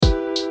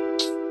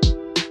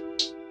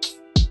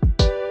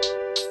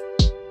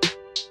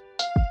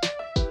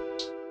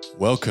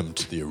Welcome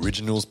to the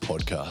Originals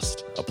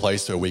Podcast, a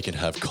place where we can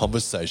have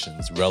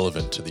conversations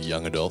relevant to the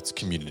young adults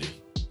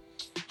community.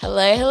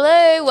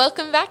 Hello.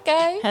 Welcome back,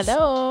 guys.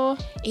 Hello.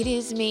 It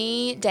is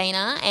me,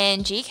 Dana,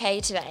 and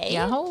GK today.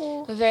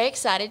 Yahoo. We're very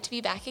excited to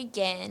be back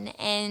again,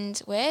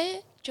 and we're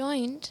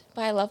joined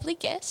by a lovely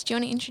guest. Do you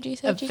want to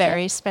introduce her, A GK?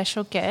 very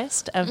special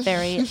guest, a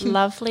very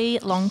lovely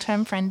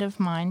long-term friend of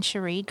mine,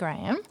 Cherie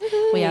Graham.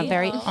 We are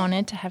very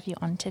honoured to have you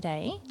on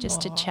today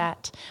just to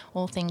chat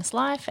all things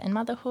life and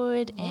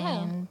motherhood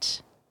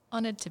and...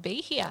 Honoured to be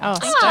here. Oh,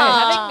 Thanks for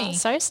having me.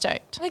 So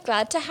stoked. We're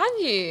glad to have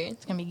you.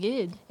 It's going to be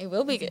good. It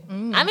will be good.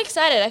 I'm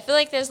excited. I feel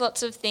like there's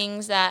lots of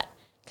things that,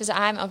 because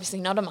I'm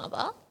obviously not a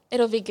mother,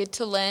 it'll be good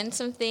to learn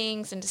some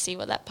things and to see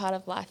what that part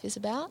of life is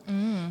about.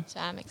 So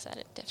I'm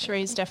excited, definitely.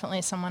 Cherie's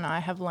definitely someone I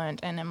have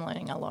learnt and am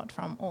learning a lot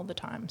from all the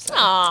time. So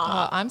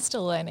Oh, I'm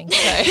still learning,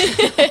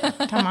 so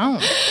come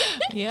on.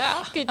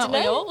 yeah. Good to Aren't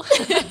we know.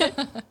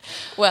 all?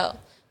 Well,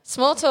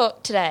 small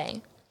talk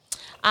today.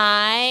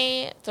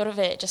 I thought of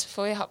it just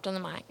before we hopped on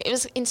the mic. It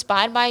was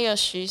inspired by your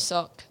shoe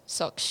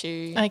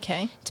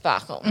Okay.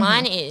 debacle.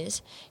 Mine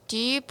is, do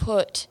you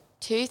put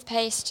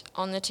toothpaste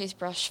on the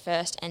toothbrush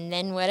first and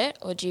then wet it,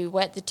 or do you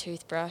wet the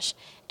toothbrush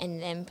and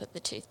then put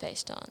the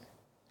toothpaste on?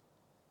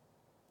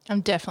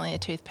 I'm definitely a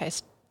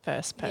toothpaste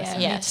first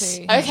person. Yeah, Yes.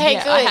 me too. Okay,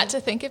 yeah, good. I had to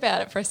think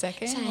about it for a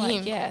second. Same.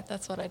 Like, yeah,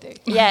 that's what I do.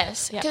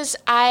 Yes, Yeah. because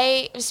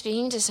I was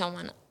speaking to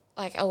someone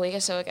like a week or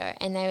so ago,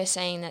 and they were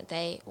saying that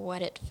they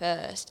wet it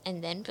first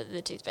and then put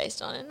the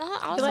toothpaste on. And I I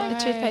was feel like, like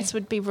the toothpaste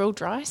would be real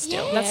dry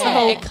still. Yeah. That's the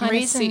whole it kind of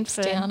reason seeps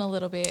for... down a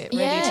little bit, ready to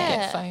Yeah.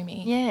 get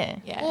foamy. Yeah.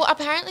 Yeah. well,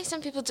 apparently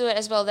some people do it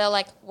as well. They'll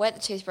like wet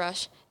the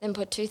toothbrush, then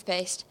put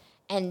toothpaste,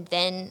 and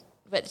then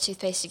wet the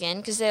toothpaste again,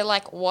 because they're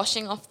like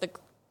washing off the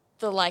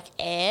like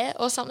air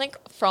or something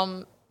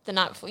from the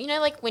night before. You know,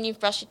 like when you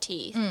brush your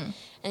teeth and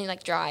you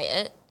like dry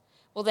it,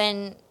 well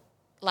then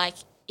like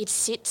it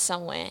sits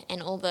somewhere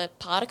and all the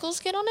particles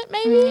get on it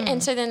maybe,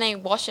 and so then they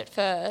wash it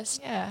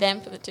first, Yeah.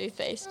 then put the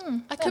toothpaste.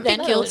 I could Then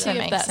be that guilty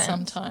makes of that sense.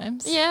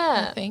 sometimes.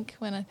 Yeah. I think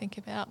when I think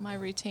about my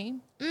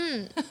routine.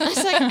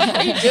 It's like,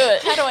 how do you do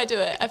it? How do I do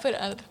it? I put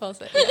it under the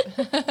faucet.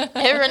 Yeah.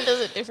 Everyone does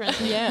it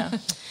differently. Yeah.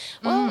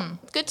 Well,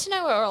 good to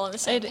know we're all on the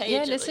same page. Yeah,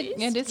 at it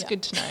least. is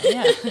good to know.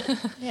 Yeah.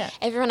 Yeah.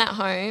 Everyone at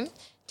home,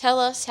 tell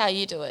us how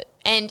you do it.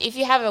 And if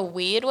you have a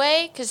weird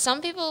way, because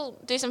some people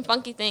do some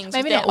funky things.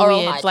 Maybe with not their oral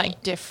weird, hygiene.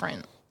 like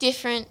different.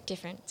 Different.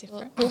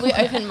 We'll be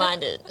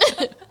open-minded.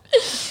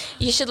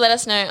 You should let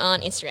us know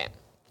on Instagram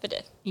for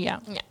Dev. Yeah.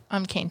 Yeah.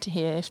 I'm keen to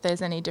hear if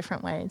there's any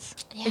different ways.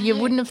 Yeah, You I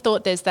know. wouldn't have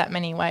thought there's that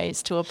many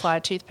ways to apply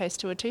toothpaste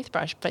to a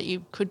toothbrush, but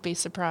you could be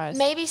surprised.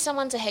 Maybe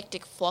someone's a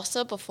hectic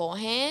flosser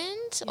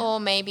beforehand, or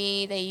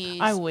maybe they use...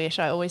 I wish.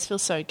 I always feel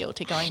so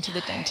guilty going to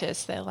the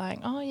dentist. They're like,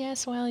 oh,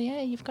 yes, well,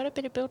 yeah, you've got a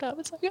bit of build-up.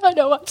 It's like, I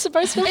know I'm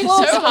supposed to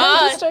floss. so but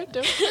I just hard. don't do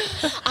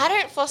it. I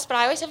don't floss, but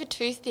I always have a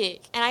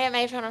toothpick, and I get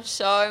made fun of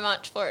so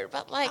much for it.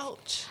 But like,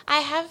 I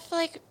have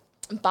like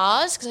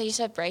bars because I used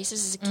to have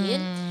braces as a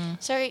kid,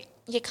 so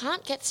you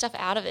can't get stuff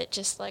out of it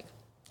just like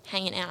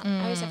hanging out.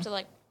 I always have to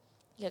like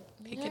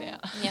Pick it out.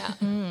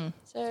 Yeah.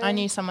 So I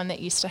knew someone that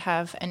used to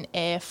have an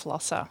air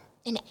flosser.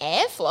 an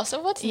air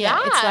flosser. What's Yeah,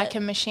 that? it's like a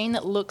machine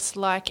that looks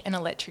like an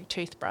electric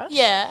toothbrush.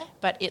 yeah.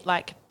 But it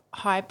like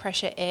high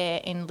pressure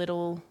air in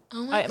little...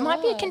 Oh my it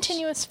might be a gosh.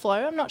 continuous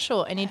flow, I'm not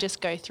sure. And you just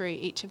go through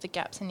each of the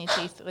gaps in your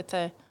teeth with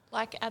a...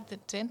 Like at the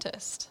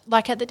dentist.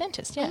 Like at the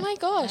dentist, yeah. Oh my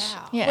gosh.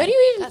 Wow. Yeah. Where do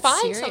you even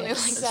That's find serious.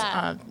 something like that?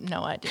 I have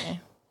no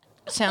idea.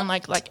 Sound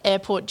like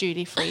airport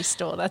duty free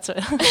store. That's what.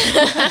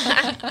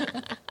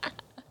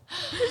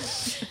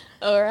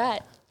 All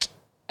right.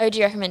 OG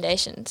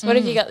recommendations. What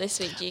have you got this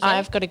week, GK?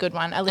 I've got a good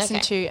one. I listened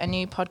Okay. to a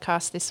new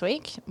podcast this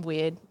week.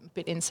 Weird,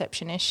 bit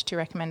Inception-ish to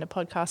recommend a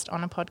podcast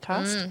on a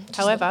podcast. just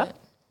However, love it.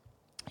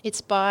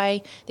 it's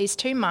by these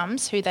two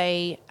mums who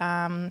they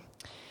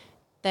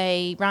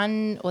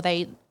run or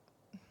they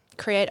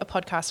create a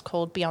podcast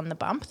called Beyond the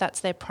Bump.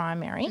 That's their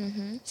primary.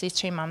 It's these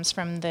two mums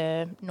from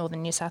the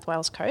northern New South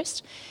Wales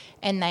coast,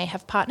 and they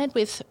have partnered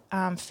with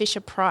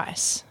Fisher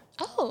Price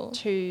Oh.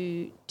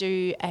 to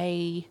do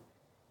a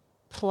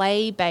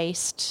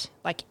play-based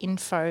like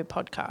info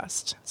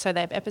podcast. So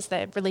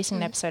they're releasing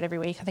an episode every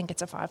week. I think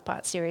it's a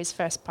 5-part series.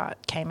 First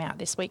part came out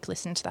this week.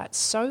 Listen to that.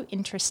 So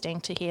interesting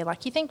to hear.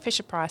 Like you think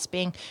Fisher Price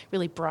being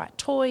really bright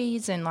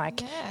toys and like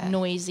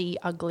noisy,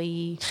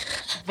 ugly,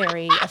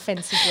 very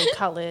offensively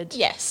coloured.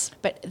 Yes.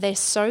 But they're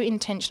so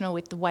intentional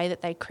with the way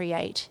that they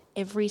create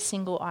every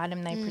single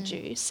item they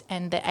produce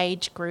and the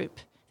age group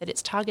that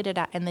it's targeted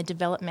at and the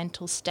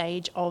developmental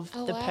stage of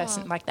the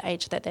person, like the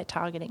age that they're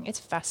targeting. It's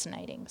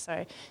fascinating.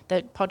 So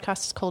the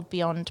podcast is called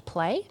Beyond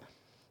Play.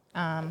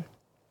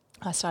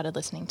 I started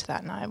listening to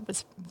that and I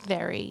was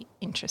very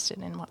interested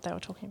in what they were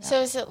talking about. So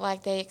is it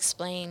like they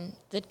explain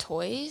the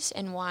toys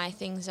and why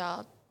things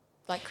are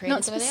like created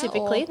Not the way they are,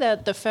 specifically. or-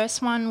 The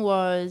first one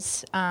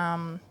was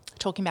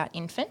talking about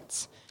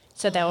infants.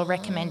 So they were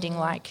recommending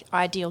like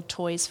ideal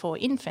toys for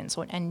infants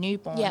and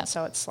newborns. Yeah.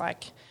 So it's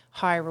like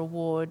high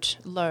reward,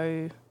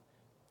 low,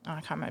 I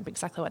can't remember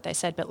exactly what they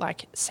said, but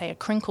like say a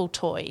crinkle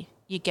toy,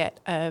 you get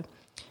a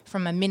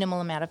from a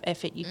minimal amount of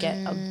effort, you get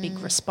a big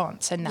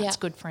response, and that's Yeah.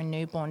 good for a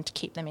newborn to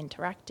keep them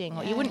interacting.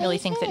 Or you wouldn't really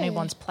think that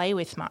newborns play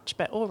with much,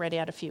 but already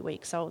at a few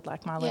weeks old,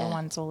 like my little Yeah.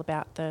 one's all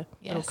about the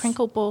little Yes.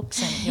 crinkle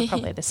books, and you're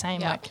probably the same.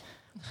 Yeah. Like,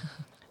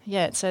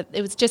 yeah, so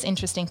it was just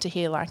interesting to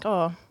hear, like,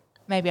 oh,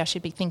 maybe I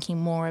should be thinking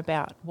more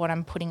about what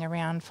I'm putting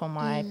around for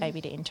my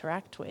baby to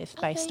interact with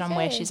based there on you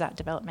where go. she's at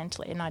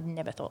developmentally, and I'd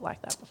never thought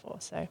like that before.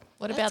 So,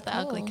 What That's about the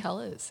ugly cool.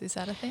 colours? Is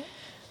that a thing?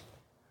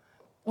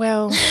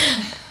 well,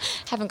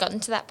 Haven't gotten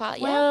to that part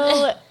yet.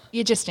 well,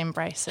 you just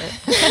embrace it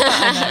for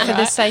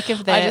the sake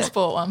of the. I just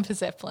bought one for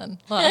Zeppelin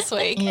last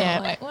week. and Yeah.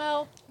 I'm like,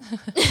 well,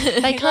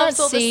 They can't loves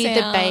all the see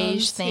the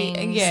beige sounds.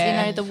 things,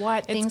 Yeah. you know, the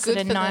white It's things good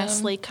that are for them.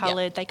 nicely Yep.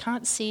 coloured. They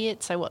can't see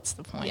it, so what's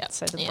the point? Yep.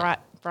 So the Yeah.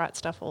 bright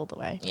stuff all the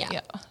way. yeah.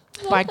 yeah.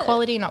 By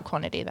quality, not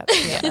quantity.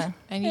 That's the other.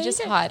 And you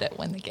just hide it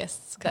when the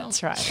guests come.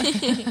 That's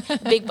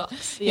right. Big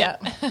box. Yeah.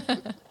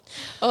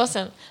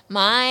 Awesome.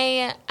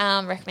 My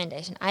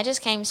recommendation, I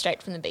just came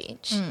straight from the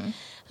beach. I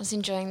was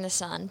enjoying the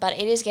sun, but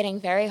it is getting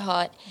very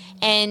hot.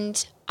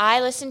 And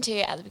I listened to,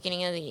 at the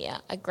beginning of the year,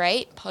 a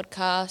great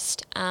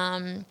podcast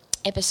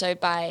episode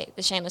by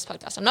the Shameless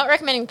Podcast. I'm not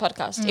recommending the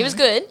podcast. It was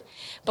good,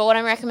 but what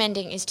I'm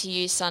recommending is to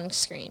use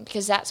sunscreen,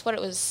 because that's what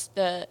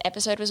the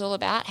episode was all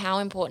about, how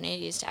important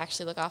it is to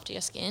actually look after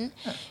your skin.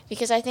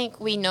 Because I think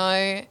we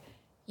know,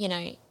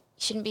 you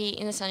shouldn't be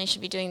in the sun, you should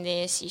be doing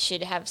this, you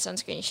should have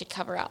sunscreen, you should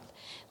cover up.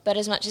 But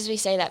as much as we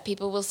say that,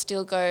 people will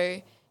still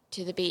go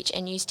to the beach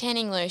and use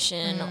tanning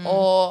lotion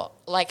or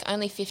like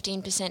only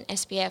 15%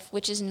 SPF,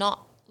 which is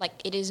not, like,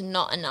 it is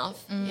not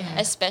enough,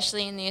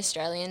 especially in the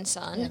Australian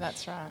sun. Yeah,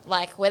 that's right.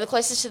 Like, we're the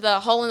closest to the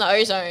hole in the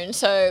ozone,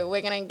 so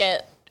we're going to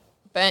get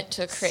burnt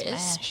to a crisp.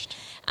 Smashed.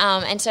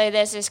 And so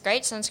there's this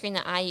great sunscreen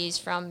that I use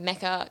from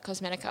Mecca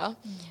Cosmetica,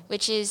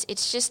 which is,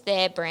 it's just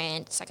their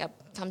brand. It's like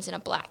comes in a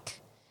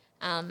black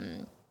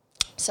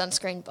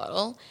sunscreen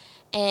bottle,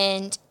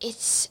 and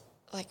it's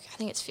like, I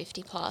think it's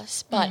 50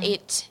 plus, but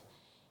it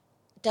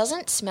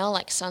doesn't smell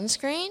like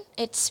sunscreen.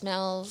 It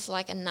smells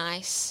like a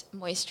nice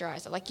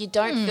moisturizer. Like, you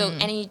don't feel,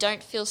 and you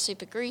don't feel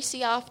super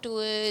greasy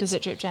afterwards. Does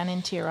it drip down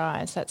into your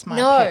eyes? That's my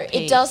No, pet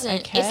peeve. it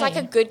doesn't. Okay. It's like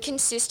a good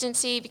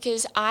consistency,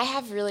 because I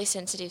have really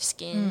sensitive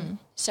skin.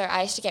 So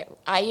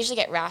I usually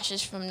get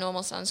rashes from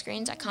normal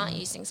sunscreens. I can't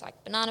use things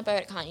like Banana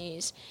Boat. I can't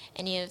use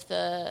any of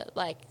the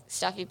like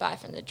stuff you buy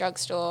from the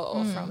drugstore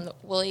or from the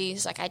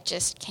Woolies. Like, I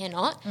just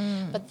cannot.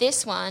 But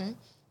this one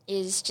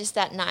is just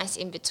that nice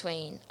in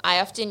between. I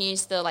often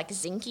use the like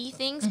zinky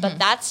things, but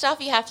that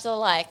stuff you have to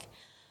like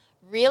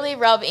really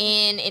rub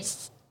in.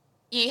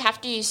 You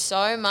have to use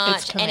so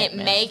much, and it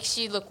commitment. makes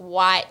you look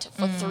white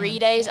for 3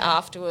 days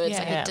afterwards.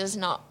 Like, Yeah. it does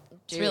not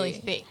do. It's really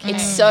thick.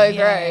 It's so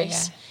Yeah,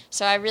 gross. yeah.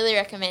 So I really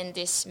recommend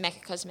this Mecca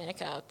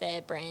Cosmetica,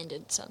 their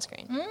branded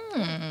sunscreen.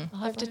 I'll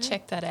have to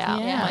check that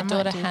out. Yeah, I My might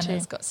daughter do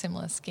Hannah's too. got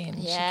similar skin.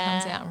 Yeah.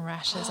 She comes out in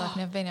rashes. I've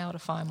never been able to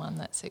find one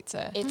that suits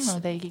her. It's Oh,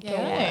 there you go.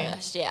 Yeah.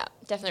 yeah,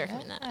 definitely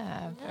recommend that.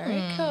 Ah,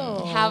 very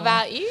cool. How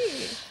about you?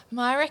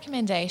 My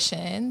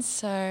recommendations.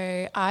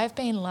 So I've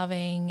been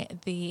loving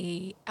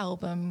the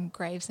album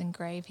Graves and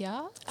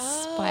Graveyards by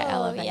Oh, yeah.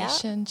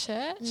 Elevation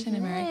Church in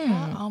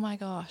America. Oh my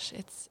gosh,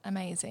 it's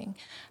amazing.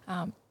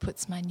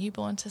 Puts my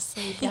newborn to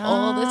sleep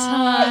all the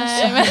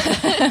time.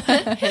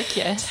 Heck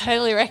yes.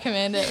 Totally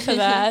recommend it for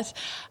that.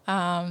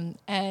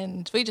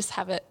 And we just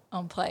have it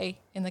on play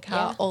in the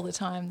car Yeah. all the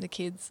time. The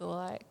kids are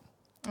like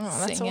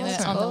that's singing it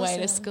awesome. on the way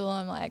to Awesome. school.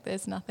 I'm like,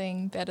 there's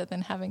nothing better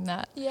than having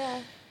that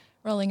Yeah.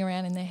 rolling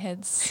around in their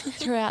heads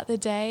throughout the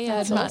day.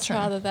 That's I'd much awesome.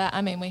 rather that.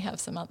 I mean, we have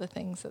some other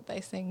things that they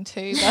sing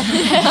too.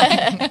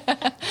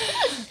 But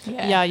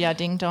Yeah, yeah,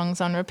 ding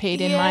dongs on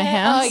repeat in my Yeah.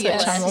 house, Oh, yes.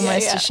 which I'm Yeah,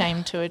 almost yeah.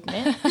 ashamed to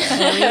admit.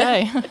 There we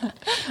go.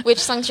 Which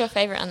song's your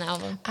favourite on the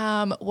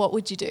album? What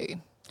would you do?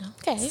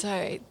 Okay. So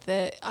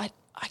I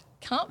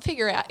can't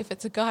figure out if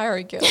it's a guy or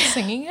a girl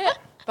singing it,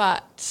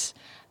 but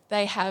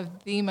they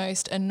have the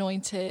most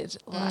anointed,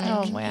 like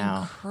Oh,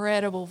 wow.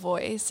 incredible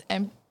voice,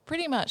 and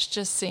pretty much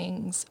just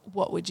sings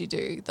 "What Would You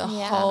Do" the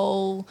Yeah.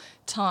 whole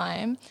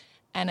time.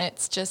 And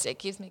it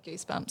gives me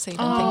goosebumps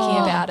even Oh,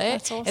 thinking about it.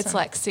 that's awesome. It's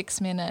like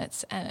 6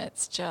 minutes, and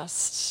it's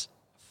just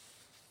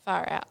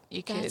far out.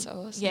 You could, That's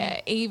awesome.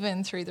 yeah,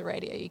 even through the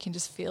radio, you can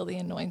just feel the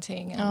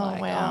anointing. And Oh,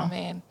 wow. oh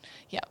man,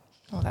 yep.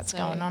 Well, that's So,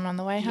 going on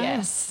the way home.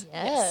 Yes,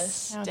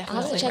 Yes. I'll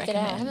definitely have to check it out.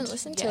 I recommend. haven't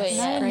listened to it Yes,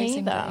 yet. Graves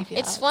and Neither.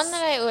 Graveyards. It's one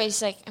that I always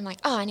like. I'm like,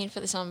 oh, I need to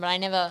put this on, but I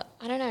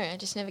don't know. I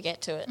just never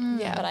get to it.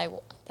 Yeah.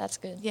 But that's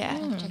good. Yeah.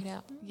 Check it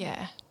out.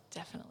 Yeah,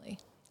 definitely.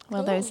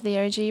 Well, those are the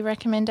OG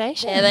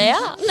recommendations. There they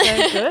are.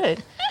 So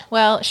good.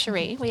 Well,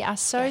 Cherie, we are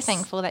so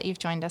thankful that you've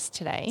joined us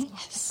today.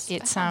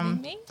 It's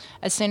having me.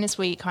 as soon as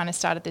we kind of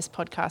started this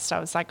podcast, I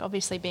was like,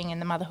 obviously being in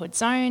the motherhood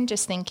zone,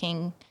 just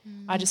thinking,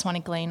 I just want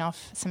to glean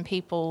off some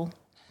people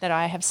that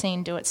I have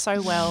seen do it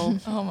so well.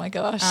 Oh my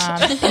gosh.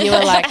 You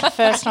were like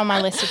first on my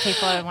list of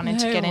people I wanted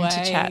to No get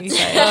into chat. way.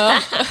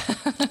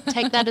 So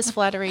take that as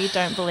flattery.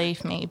 Don't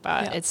believe me,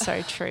 but Yeah. it's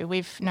so true.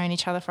 We've known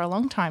each other for a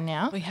long time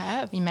now. We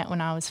have. We met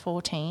when I was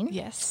 14.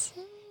 Yes.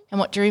 And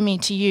what drew me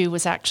to you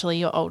was actually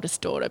your oldest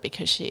daughter,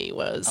 because she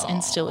was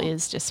and still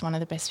is just one of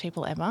the best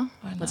people ever.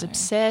 I was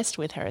obsessed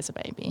with her as a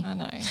baby. I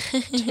know.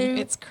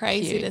 It's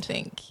crazy to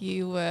think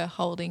you were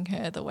holding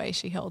her the way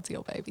she holds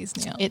your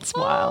babies now. It's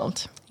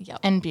wild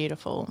and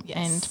beautiful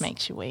and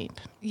makes you weep.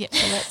 Yeah.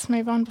 So let's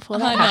move on before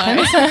that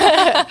happens.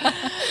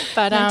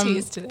 But no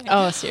tears today.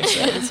 Oh,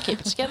 seriously, let's keep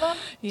it together.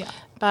 Yeah.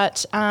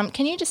 But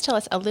can you just tell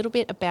us a little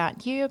bit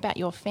about you, about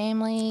your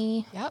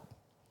family? Yep.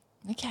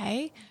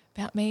 Okay.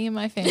 About me and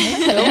my family.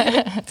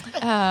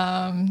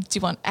 Do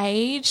you want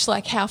age?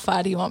 Like, how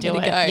far do you want me to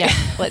go? Yeah,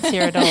 let's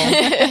hear it all.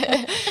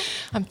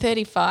 I'm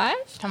 35.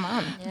 Come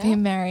on. I've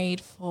been married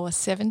for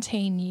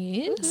 17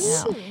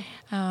 years,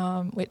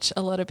 which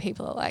a lot of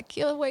people are like,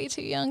 you're way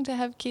too young to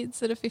have kids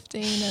that are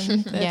 15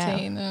 and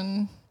 13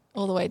 and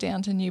all the way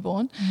down to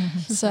newborn.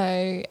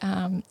 So,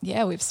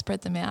 we've spread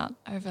them out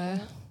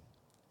over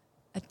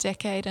a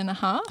decade and a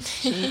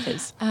half.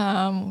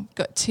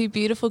 Got two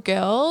beautiful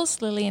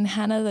girls, Lily and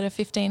Hannah, that are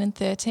 15 and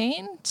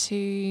 13,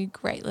 two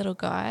great little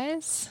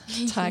guys.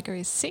 Tiger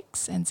is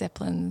 6 and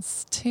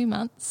Zeppelin's 2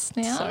 months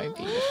now. So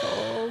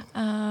beautiful.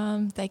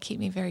 They keep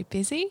me very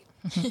busy.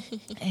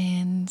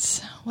 And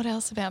what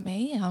else about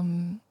me?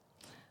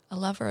 A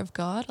lover of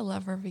God, a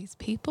lover of his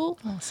people.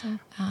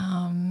 Awesome.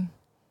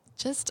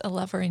 Just a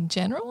lover in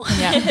general.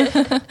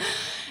 Yeah.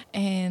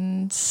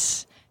 And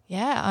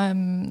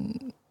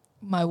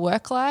my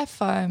work life,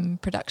 I'm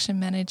production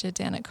manager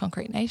down at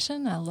Concrete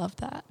Nation. I love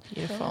that.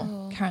 Beautiful.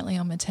 Cool. Currently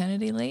on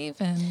maternity leave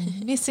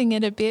and missing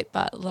it a bit,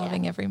 but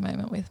loving every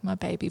moment with my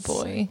baby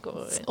boy. So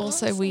good. It's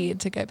also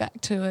weird to go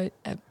back to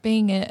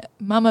being a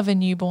mum of a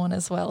newborn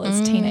as well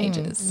as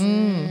teenagers.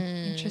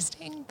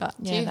 Interesting, but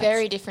Two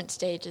very different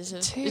stages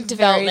of two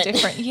development. very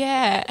different.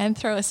 Yeah, and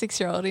throw a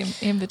 6-year-old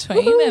in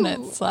between, and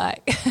it's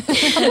like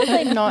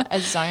probably not a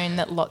zone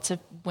that lots of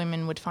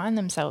women would find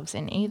themselves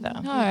in either.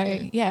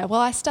 No, yeah.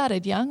 Well, I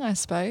started young, I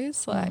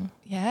suppose,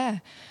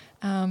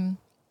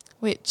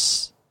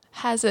 which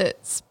has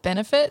its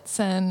benefits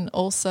and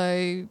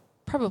also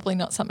probably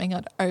not something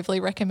I'd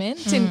overly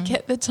recommend. Didn't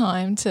get the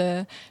time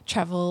to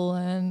travel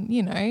and,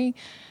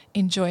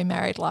 enjoy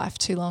married life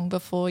too long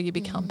before you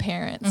become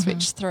parents,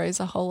 which throws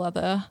a whole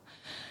other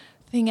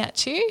thing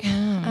at you.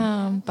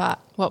 But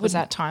what was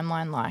that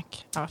timeline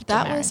like after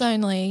that marriage? was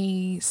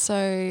only,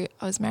 so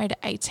I was married at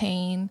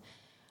 18.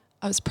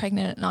 I was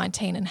pregnant at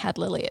 19 and had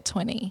Lily at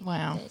 20.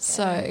 Wow.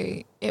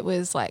 So it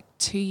was like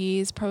 2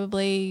 years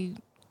probably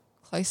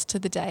close to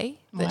the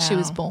day that she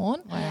was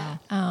born. Wow.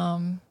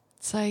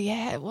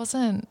 It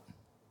wasn't,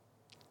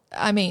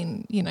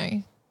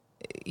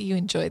 you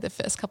enjoy the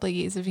first couple of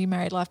years of your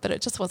married life, but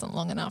it just wasn't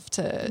long enough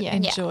to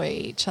enjoy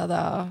each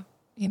other,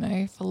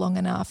 for long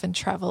enough and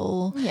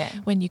travel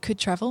when you could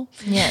travel.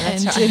 Yeah,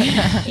 that's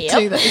and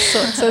do those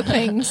sorts of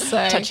things.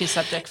 So touchy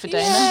subject for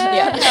Dana.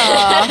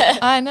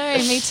 I know,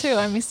 me too.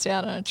 I missed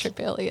out on a trip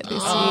earlier this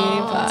year,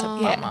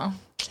 but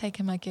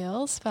taking my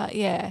girls. But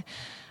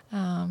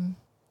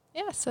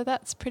so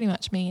that's pretty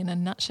much me in a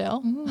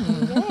nutshell.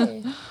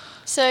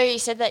 So you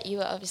said that you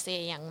were obviously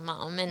a young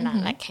mum and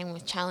that came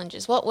with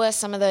challenges. What were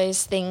some of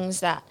those things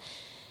that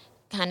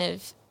kind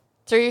of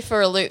threw you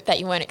for a loop that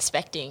you weren't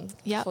expecting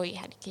before you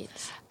had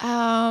kids?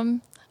 I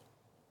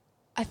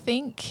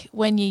think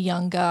when you're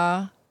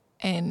younger,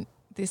 and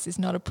this is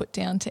not a put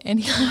down to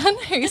anyone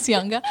who's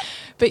younger,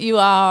 but you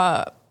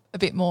are a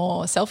bit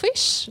more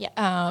selfish.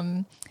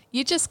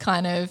 You're just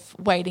kind of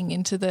wading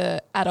into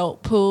the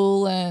adult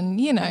pool and,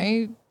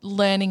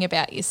 learning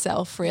about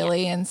yourself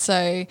really. And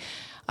so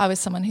I was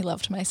someone who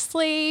loved my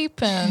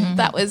sleep, and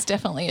that was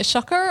definitely a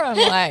shocker. I'm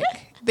like,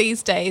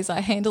 these days I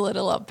handle it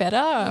a lot better.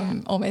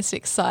 I'm almost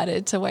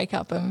excited to wake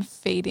up and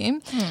feed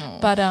him.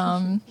 But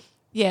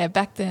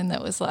back then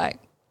that was like,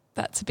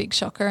 that's a big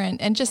shocker,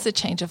 and just a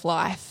change of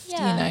life.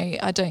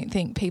 I don't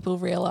think people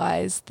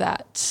realise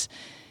that.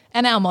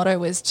 And our motto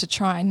was to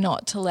try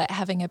not to let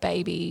having a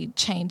baby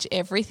change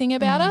everything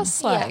about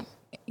us.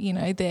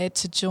 They're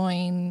to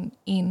join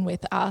in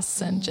with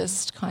us and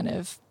just kind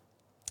of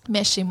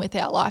mesh in with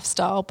our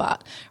lifestyle,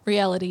 but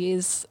reality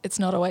is it's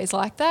not always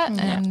like that.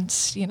 And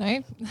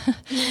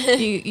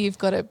you've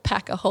got to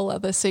pack a whole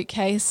other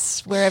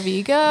suitcase wherever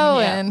you go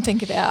and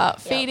think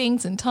about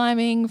feedings and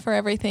timing for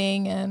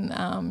everything,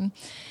 and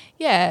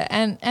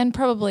and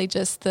probably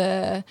just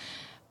the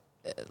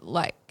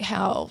like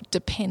how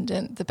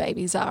dependent the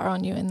babies are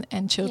on you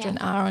and children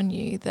are on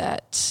you,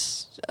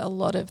 that a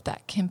lot of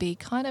that can be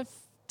kind of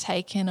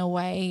taken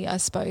away, I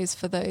suppose,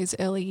 for those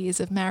early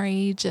years of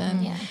marriage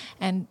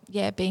and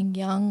being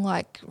young,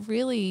 like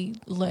really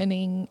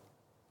learning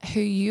who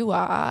you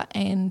are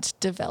and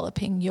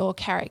developing your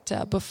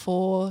character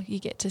before you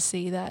get to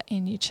see that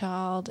in your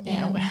child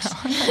and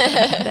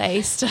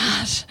they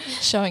start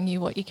showing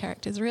you what your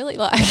character's really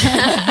like.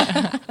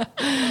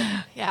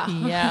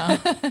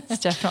 It's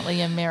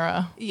definitely a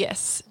mirror.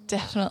 Yes,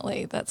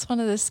 definitely. That's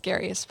one of the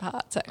scariest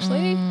parts,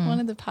 actually.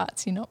 One of the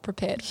parts you're not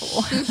prepared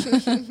for.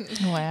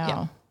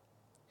 Wow.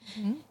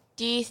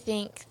 Do you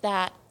think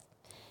that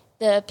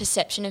the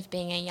perception of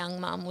being a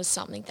young mum was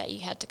something that you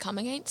had to come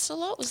against a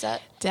lot? Was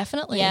that?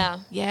 Definitely.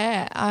 Yeah.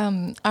 Yeah.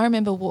 I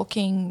remember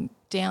walking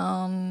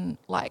down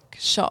like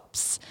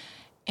shops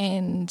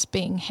and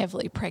being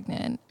heavily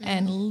pregnant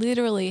and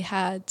literally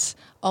had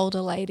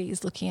older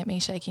ladies looking at me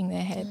shaking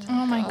their head.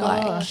 Oh my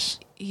gosh.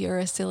 Like, you're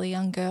a silly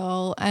young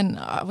girl. And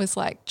I was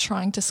like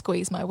trying to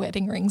squeeze my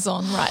wedding rings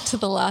on right to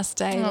the last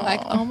day.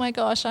 Like, oh my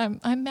gosh,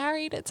 I'm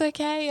married. It's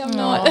okay. I'm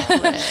not.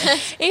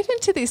 Even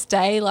to this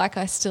day, like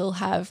I still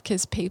have,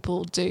 because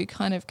people do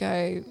kind of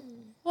go,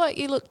 what,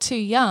 you look too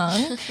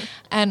young.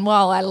 And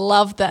while I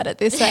love that at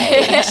this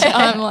age,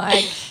 I'm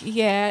like,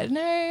 yeah, no,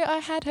 I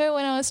had her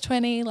when I was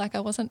 20, like I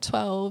wasn't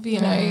 12,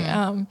 you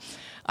know.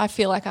 I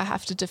feel like I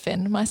have to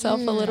defend myself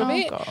a little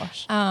bit.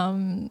 Gosh.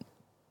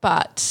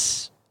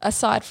 But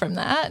aside from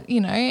that,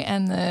 you know,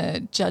 and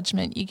the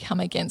judgment you come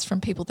against from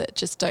people that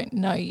just don't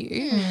know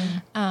you,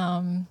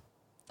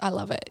 I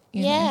love it.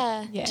 You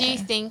know? Yeah. Do you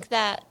think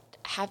that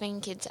having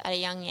kids at a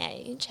young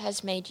age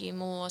has made you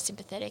more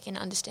sympathetic and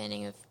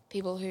understanding of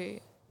people who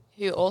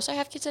also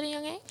have kids at a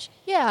young age?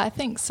 Yeah, I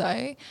think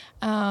so.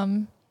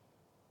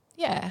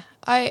 Yeah.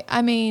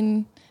 I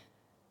mean,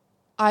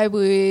 I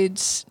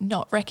would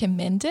not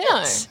recommend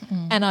it.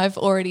 No. And I've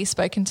already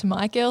spoken to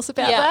my girls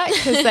about that,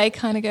 because they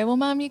kind of go, well,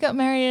 Mum, you got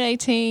married at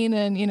 18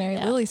 and, you know,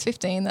 Lily's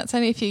 15. That's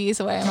only a few years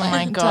away. I'm Oh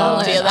like, my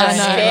God. darling, That's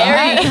I know,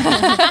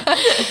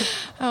 right?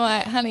 I'm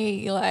like,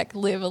 honey, you like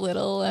live a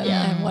little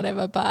and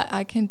whatever. But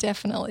I can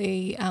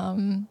definitely,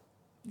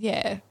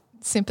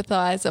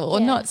 sympathise or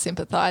not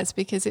sympathise,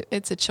 because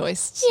it's a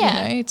choice, you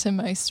know, to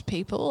most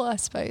people, I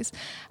suppose.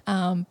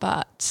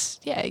 But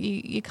yeah,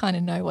 you kind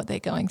of know what they're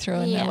going through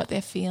and know what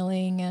they're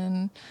feeling,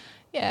 and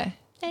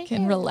you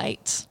can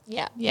relate.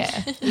 Yeah.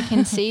 Yeah. You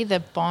can see the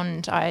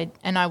bond. I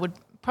would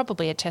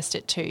probably attest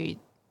it to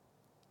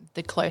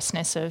the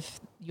closeness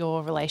of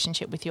your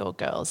relationship with your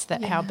girls,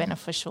 that how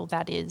beneficial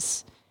that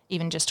is,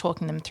 even just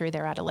talking them through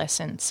their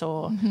adolescence,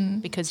 or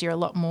because you're a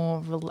lot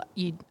more,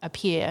 you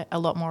appear a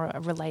lot more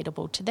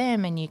relatable to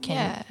them, and you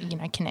can, you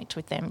know, connect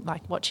with them.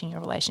 Like watching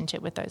your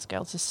relationship with those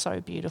girls is so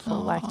beautiful.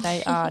 Like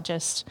they are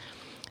just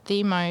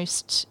the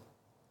most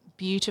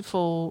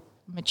beautiful,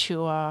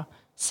 mature,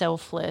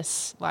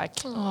 selfless.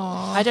 Like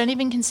I don't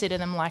even consider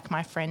them like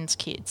my friends'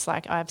 kids.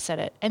 Like I've said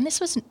it, and this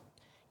was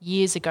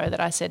years ago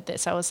that I said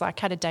this. I was like,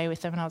 had a day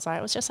with them and I was like,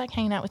 it was just like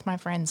hanging out with my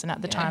friends, and at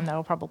the time they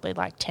were probably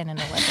like 10 and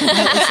 11.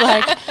 It was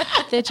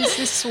like, they're just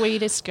the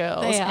sweetest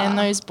girls, and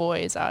those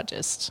boys are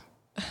just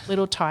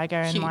little Tiger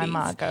and my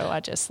Margot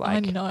are just like, I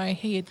know,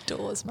 he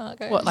adores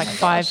Margot. what, like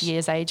 5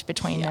 years age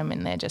between them,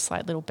 and they're just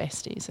like little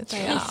besties. It's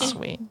really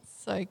sweet.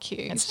 So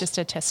cute. It's just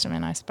a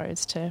testament, I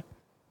suppose, to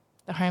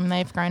the home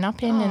they've grown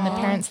up in and the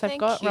parents they've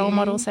got, role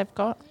models they've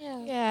got.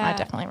 Yeah. I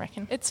definitely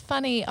reckon. It's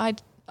funny,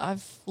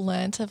 I've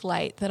learnt of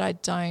late that I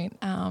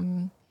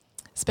don't,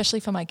 especially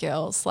for my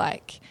girls,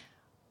 like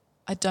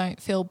I don't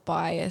feel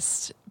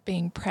biased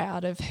being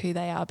proud of who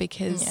they are,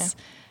 because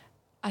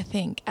I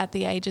think at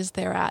the ages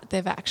they're at,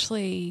 they've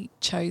actually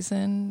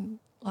chosen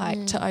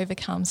like to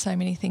overcome so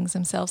many things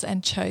themselves,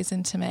 and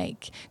chosen to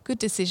make good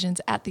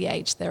decisions at the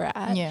age they're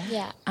at.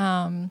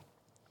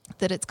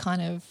 That it's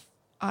kind of,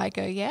 I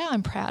go,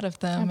 I'm proud of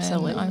them.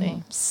 Absolutely. And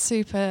I'm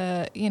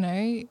super, you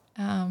know,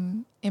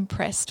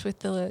 impressed with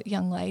the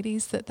young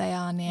ladies that they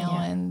are now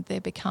and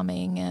they're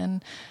becoming,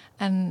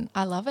 and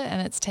I love it,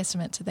 and it's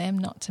testament to them,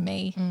 not to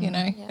me, you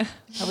know.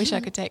 I wish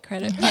I could take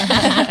credit. You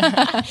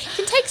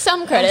can take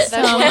some credit.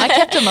 I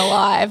kept them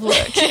alive,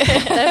 look.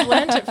 They've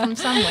learnt it from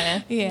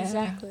somewhere. Yeah.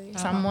 Exactly.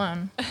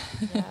 Someone.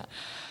 Yeah.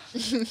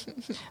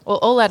 Well,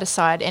 all that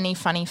aside, any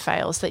funny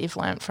fails that you've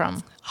learnt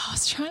from? I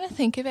was trying to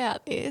think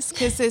about this,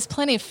 because there's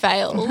plenty of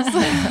fails,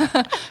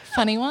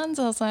 funny ones.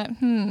 I was like,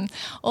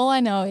 all I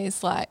know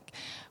is like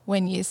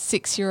when you're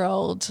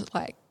 6-year-old,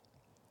 like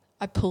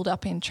I pulled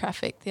up in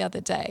traffic the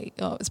other day,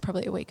 or it was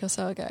probably a week or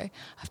so ago.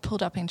 I've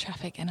pulled up in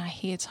traffic and I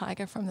hear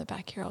Tiger from the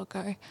back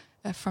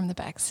from the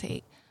back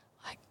seat,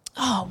 like,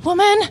 oh,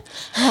 woman.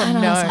 And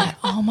I was like,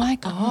 oh my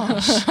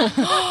gosh.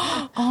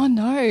 Oh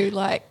no.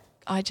 Like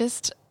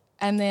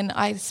and then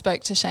I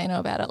spoke to Shano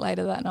about it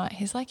later that night.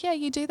 He's like, yeah,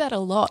 you do that a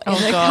lot.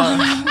 Oh, God.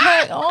 I'm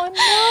like, oh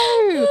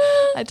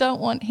no. I don't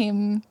want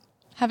him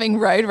having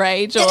road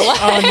rage or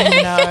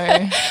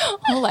like,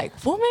 or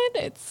like, woman.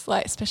 It's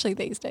like, especially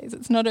these days,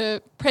 it's not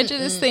a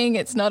prejudice thing.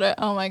 It's not a,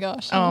 oh my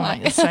gosh.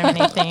 There's so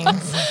many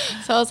things.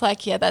 So I was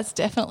like, yeah, that's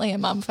definitely a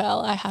mum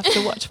fail. I have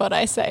to watch what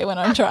I say when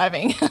I'm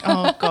driving.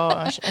 Oh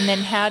gosh. And then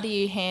how do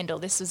you handle,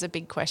 this was a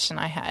big question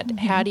I had,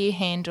 how do you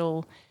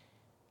handle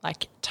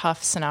like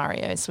tough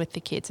scenarios with the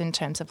kids in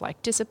terms of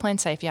like discipline?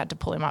 Say if you had to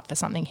pull him up for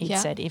something he'd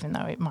said, even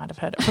though it might have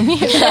heard it from you.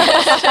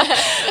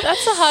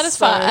 That's the hardest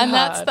part. And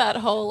hard. that's that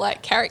whole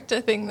like character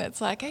thing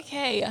that's like,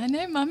 okay, I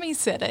know mummy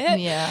said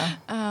it. Yeah.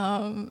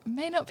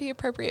 May not be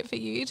appropriate for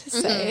you to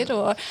say it.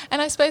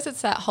 And I suppose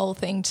it's that whole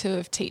thing too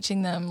of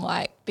teaching them,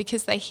 like,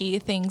 because they hear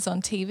things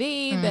on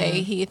TV,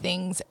 they hear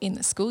things in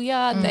the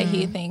schoolyard, they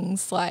hear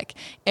things like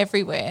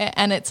everywhere,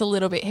 and it's a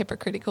little bit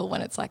hypocritical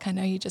when it's like, I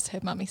know you just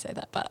heard mummy say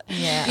that, but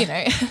you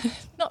know,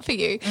 not for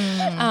you.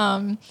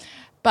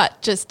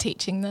 but just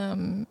teaching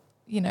them,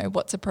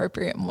 what's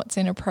appropriate and what's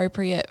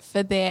inappropriate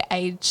for their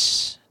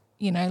age.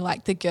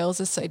 Like the girls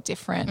are so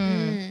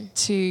different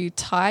to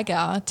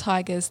Tiger.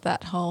 Tiger's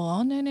that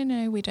whole,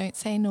 no, we don't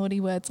say naughty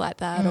words like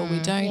that or we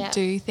don't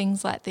do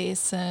things like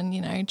this,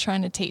 and,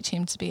 trying to teach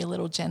him to be a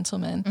little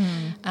gentleman.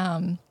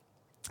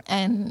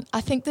 And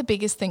I think the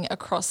biggest thing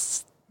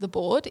across the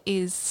board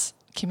is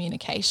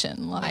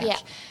communication. Like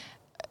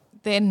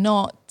they're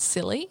not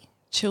silly.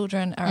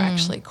 Children are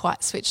actually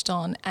quite switched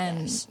on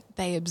and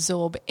they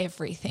absorb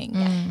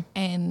everything.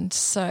 And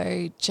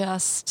so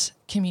just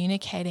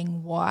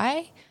communicating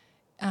why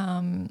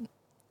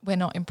we're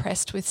not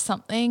impressed with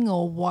something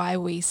or why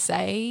we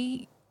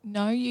say,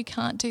 no, you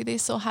can't do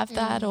this or have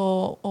that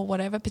or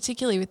whatever,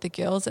 particularly with the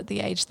girls at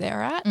the age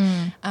they're at.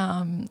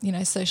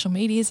 Social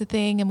media is a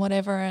thing and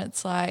whatever. And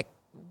it's like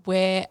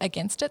we're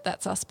against it.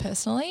 That's us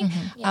personally.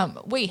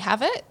 We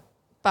have it,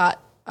 but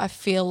I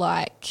feel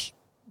like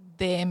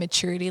their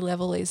maturity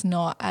level is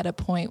not at a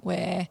point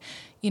where,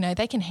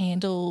 they can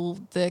handle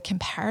the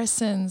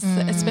comparisons,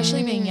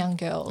 especially being young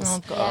girls.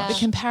 Oh, gosh. The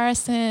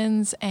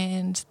comparisons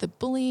and the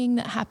bullying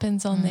that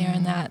happens on there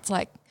and that. It's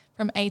like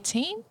from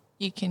 18,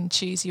 you can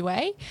choose your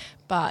way,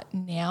 but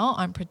now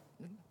I'm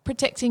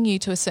protecting you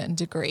to a certain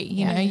degree.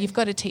 You've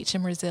got to teach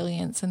them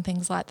resilience and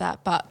things like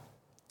that, but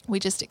we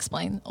just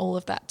explain all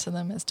of that to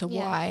them as to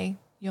why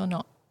you're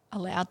not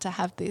allowed to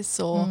have this,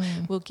 or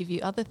we'll give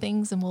you other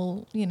things and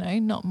we'll,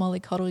 not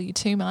mollycoddle you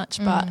too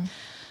much, but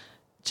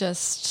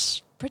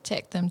just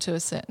protect them to a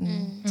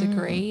certain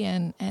degree.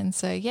 And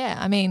so,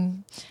 I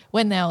mean,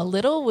 when they were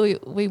little,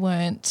 we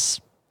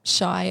weren't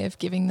shy of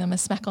giving them a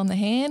smack on the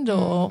hand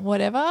or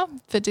whatever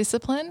for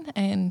discipline,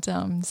 and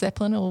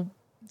Zeppelin will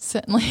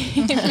certainly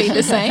be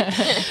the same.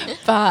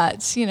 But,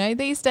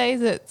 these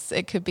days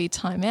it could be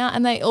time out,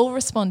 and they all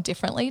respond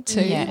differently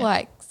too.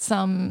 Like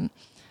some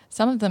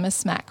of them, a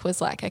smack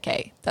was like,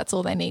 okay, that's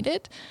all they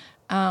needed.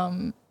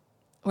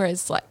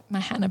 Whereas like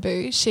my Hannah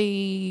Boo,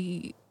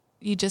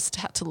 you just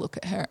had to look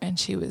at her and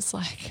she was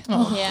like,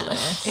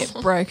 it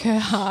broke her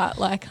heart.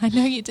 Like, I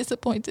know you're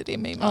disappointed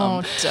in me,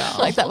 Mum. Oh,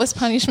 like that was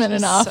punishment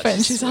enough.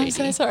 And she's like, I'm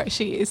sweetie. so sorry.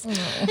 She is.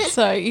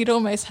 So you'd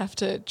almost have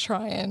to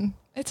try and,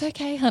 it's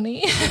okay,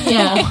 honey.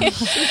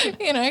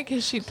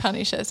 Because she'd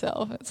punish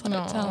herself. It's like,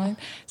 darling.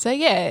 So,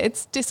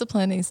 it's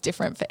discipline is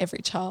different for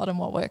every child, and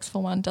what works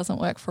for one doesn't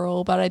work for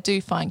all. But I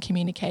do find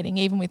communicating,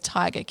 even with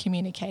Tiger,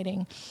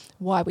 communicating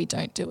why we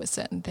don't do a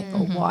certain thing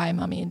or why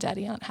mummy and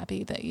daddy aren't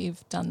happy that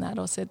you've done that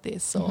or said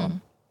this or,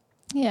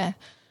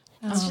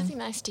 It's really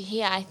nice to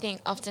hear. I think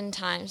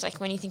oftentimes,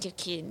 like when you think of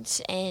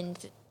kids and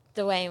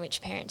the way in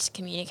which parents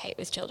communicate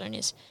with children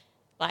is,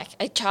 like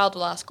a child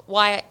will ask,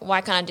 why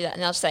can't I do that?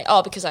 And they'll say,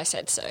 oh, because I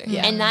said so.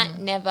 Yeah. And that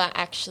never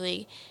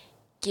actually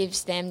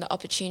gives them the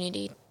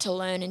opportunity to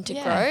learn and to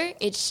grow.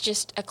 It's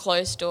just a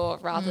closed door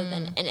rather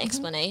than an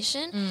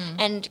explanation.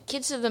 And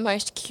kids are the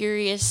most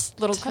curious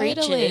little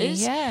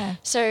creatures. Yeah.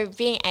 So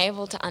being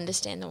able to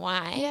understand the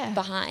why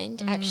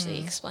behind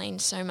actually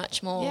explains so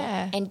much more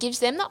and gives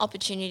them the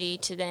opportunity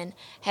to then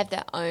have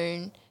their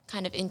own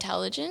kind of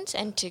intelligence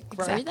and to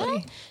grow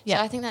that. So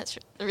I think that's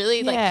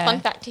really fun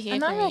fact to hear.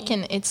 And from I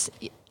reckon it's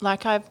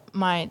like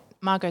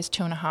Margot's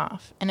 2.5,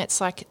 and it's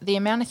like the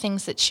amount of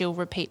things that she'll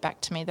repeat back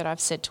to me that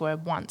I've said to her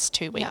once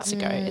 2 weeks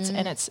ago.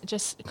 It's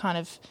just kind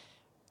of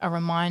a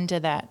reminder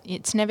that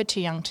it's never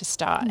too young to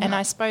start. And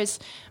I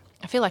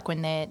feel like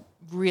when they're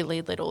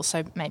really little,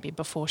 so maybe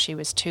before she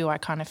was 2, I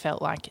kind of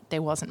felt like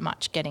there wasn't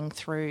much getting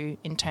through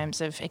in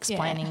terms of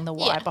explaining the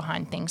why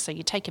behind things. So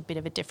you take a bit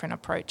of a different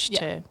approach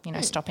to,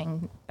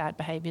 stopping bad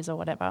behaviours or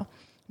whatever,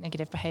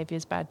 negative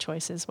behaviours, bad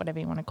choices, whatever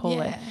you want to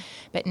call it.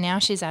 But now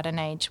she's at an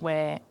age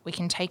where we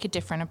can take a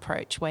different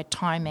approach, where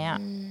time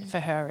out for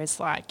her is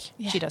like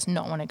she does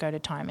not want to go to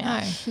time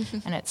out.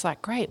 And it's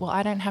like, great, well,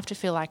 I don't have to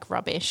feel like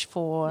rubbish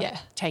for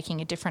taking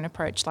a different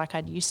approach like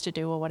I'd used to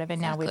do or whatever.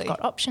 Now we've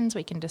got options,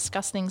 we can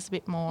discuss things a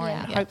bit more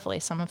and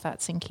hopefully some of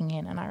that's sinking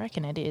in. And I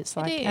reckon it is.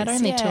 Like at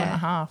only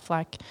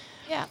 2.5,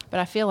 but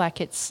I feel like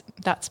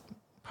that's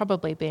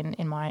probably been,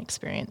 in my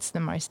experience, the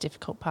most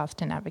difficult path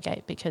to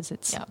navigate, because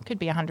it could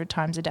be 100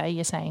 times a day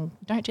you're saying,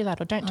 don't do that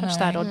or don't touch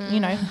that or,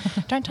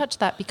 don't touch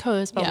that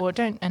because, or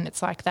don't, and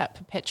it's like that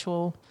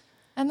perpetual.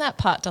 And that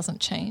part doesn't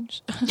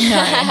change. No,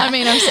 I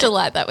mean, I'm still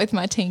like that with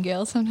my teen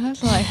girls.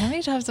 Sometimes like, how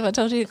many times have I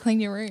told you to clean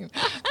your room?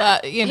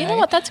 But, You know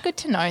what, that's good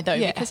to know though,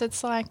 because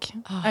it's like,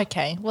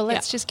 okay, well,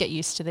 let's just get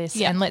used to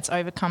this and let's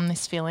overcome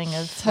this feeling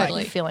of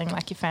like feeling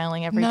like you're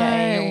failing every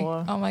day.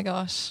 Or oh my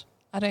gosh.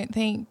 I don't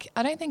think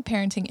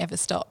parenting ever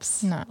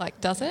stops. No. Like,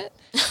 does it?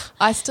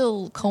 I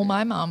still call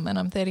my mum and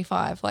I'm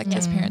 35. Like,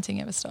 does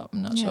parenting ever stop?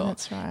 I'm not sure.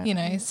 That's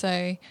right.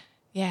 So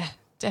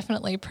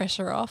definitely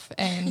pressure off.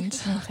 And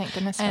thank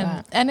goodness for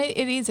that. And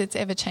it's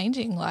ever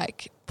changing.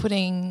 Like,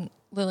 putting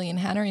Lily and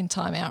Hannah in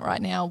timeout right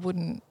now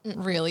wouldn't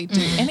really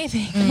do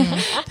anything.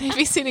 They'd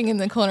be sitting in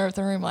the corner of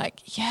the room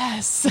like,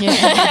 yes.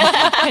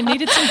 I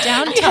needed some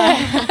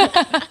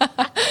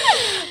downtime.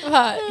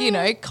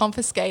 But,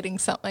 confiscating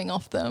something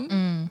off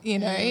them,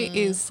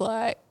 is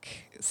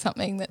like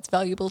something that's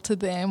valuable to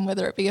them,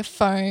 whether it be a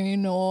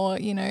phone or,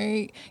 you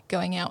know,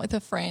 going out with a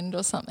friend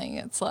or something,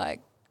 it's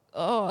like,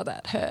 oh,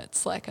 that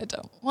hurts. Like, I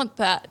don't want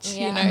that,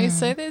 you know.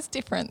 So there's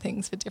different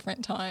things for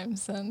different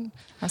times. And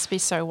must be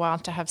so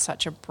wild to have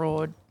such a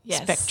broad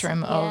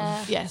spectrum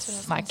of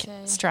like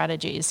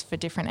strategies for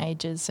different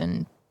ages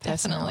and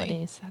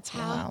personalities. That's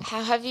really wild.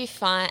 How have you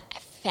found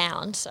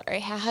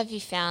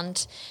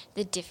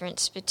the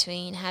difference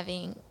between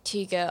having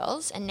two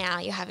girls and now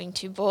you're having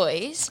two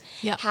boys?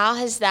 Yep. How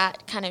has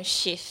that kind of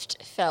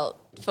shift felt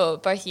for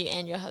both you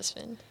and your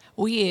husband?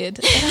 Weird.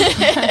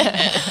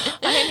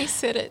 I only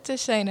said it to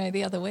Shano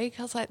the other week.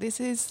 I was like, this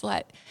is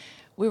like,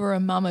 we were a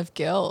mum of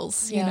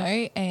girls, you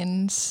know,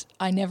 and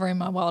I never in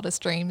my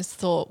wildest dreams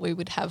thought we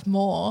would have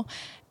more.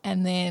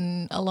 And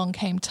then along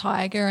came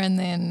Tiger and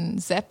then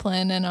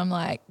Zeppelin, and I'm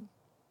like,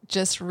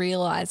 just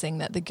realising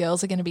that the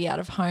girls are going to be out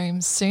of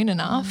home soon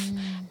enough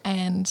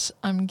and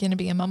I'm going to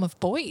be a mum of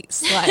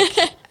boys.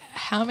 Like,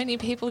 how many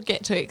people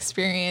get to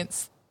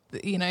experience,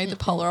 you know, the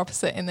polar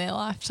opposite in their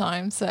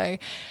lifetime? So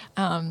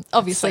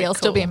obviously I'll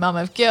still be a mum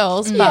of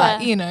girls,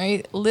 but, you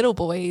know, little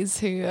boys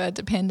who are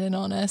dependent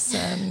on us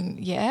and,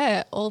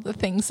 all the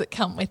things that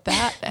come with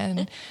that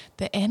and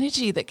the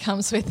energy that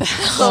comes with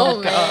that.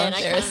 Oh, man,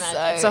 they're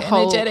so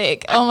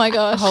energetic. Oh, my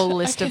gosh. A whole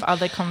list of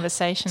other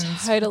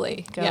conversations.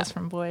 Totally. Girls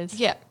from boys.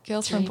 Yeah,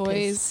 girls from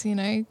boys, you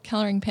know,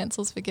 colouring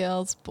pencils for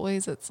girls.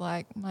 Boys, it's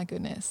like, my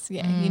goodness,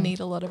 you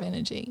need a lot of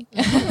energy.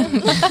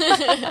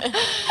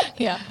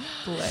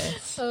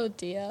 Bless. Oh,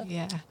 dear.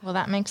 Yeah. Well,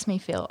 that makes me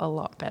feel a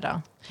lot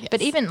better. Yes.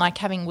 But even like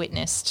having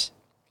witnessed,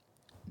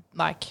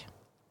 like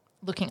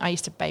I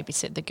used to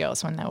babysit the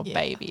girls when they were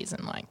babies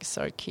and like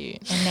so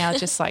cute. And now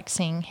just like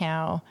seeing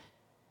how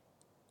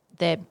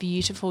they're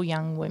beautiful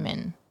young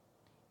women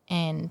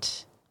and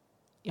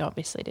you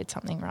obviously did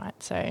something right.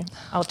 So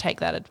I'll take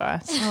that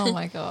advice. Oh,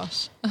 my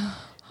gosh.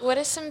 What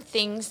are some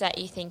things that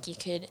you think you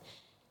could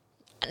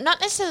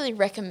not necessarily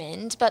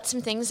recommend, but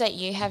some things that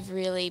you have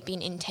really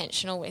been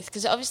intentional with?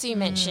 Because obviously you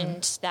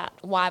mentioned that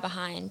why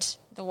behind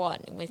the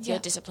what with your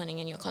disciplining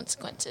and your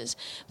consequences.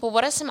 But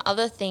what are some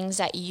other things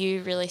that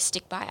you really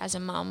stick by as a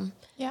mum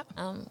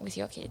with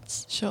your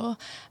kids? Sure.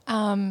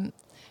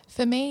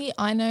 For me,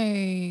 I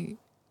know,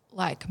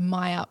 like,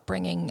 my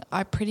upbringing,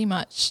 I pretty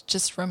much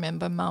just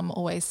remember mum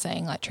always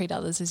saying, like, treat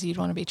others as you'd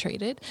want to be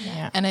treated.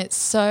 Yeah. And it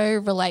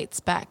so relates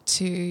back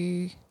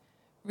to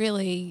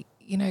really,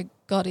 you know,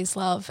 God is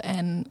love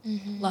and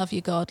love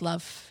your God,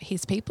 love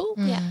his people.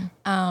 Yeah.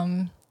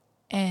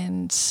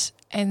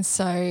 And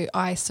so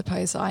I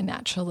suppose I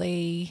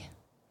naturally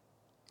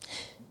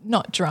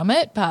not drum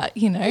it, but,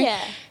 you know,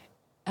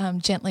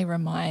 gently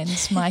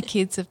remind my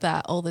kids of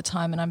that all the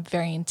time. And I'm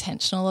very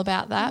intentional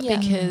about that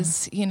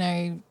because, you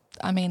know,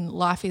 I mean,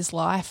 life is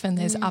life and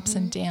there's ups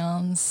and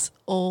downs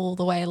all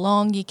the way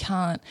along. You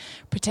can't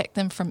protect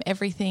them from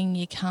everything.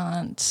 You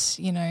can't,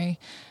 you know,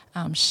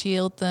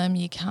 shield them.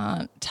 You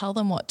can't tell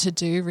them what to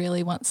do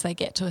really once they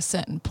get to a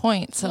certain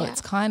point. So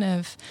it's kind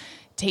of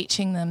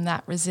teaching them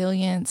that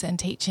resilience and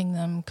teaching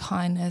them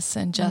kindness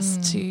and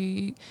just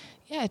to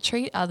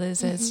treat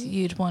others as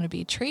you'd want to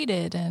be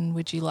treated. And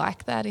would you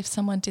like that if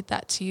someone did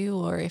that to you,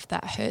 or if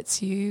that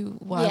hurts you,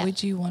 why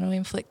would you want to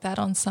inflict that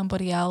on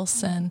somebody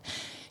else? And,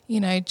 you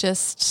know,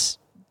 just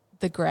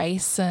the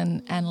grace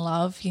and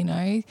love, you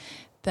know,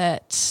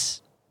 that,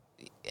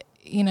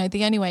 you know,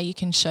 the only way you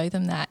can show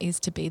them that is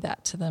to be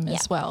that to them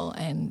as well,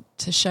 and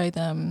to show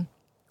them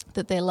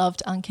that they're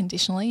loved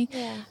unconditionally.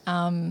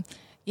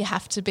 You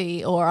have to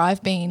be, or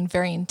I've been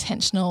very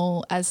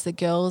intentional as the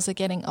girls are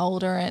getting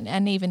older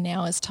and even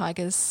now as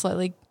Tiger's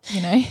slowly,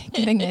 you know,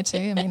 getting there too.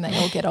 I mean, they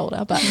all get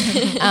older, but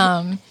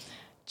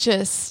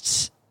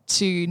just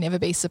to never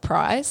be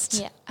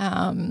surprised,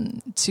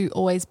 to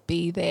always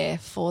be there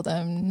for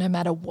them no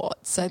matter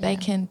what. So they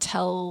can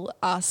tell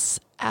us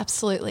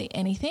absolutely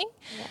anything,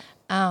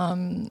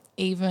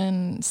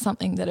 even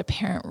something that a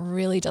parent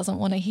really doesn't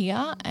want to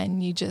hear,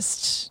 and you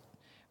just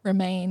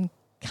remain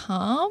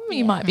calm.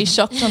 You might be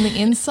shocked on the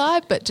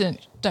inside, but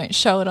don't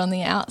show it on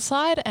the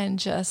outside, and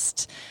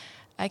just,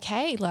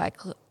 okay, like,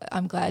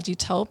 I'm glad you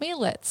told me,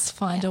 let's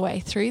find a way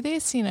through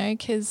this, you know,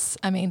 because,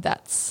 I mean,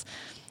 that's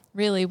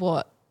really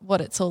what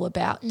it's all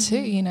about too.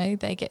 You know,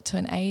 they get to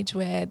an age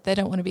where they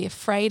don't want to be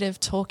afraid of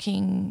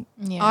talking.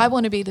 I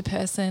want to be the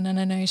person, and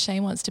I know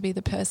Shane wants to be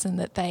the person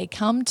that they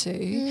come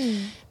to,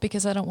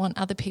 because I don't want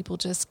other people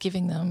just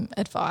giving them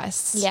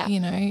advice, you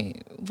know,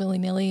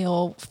 willy-nilly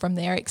or from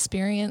their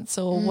experience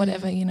or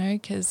whatever, you know,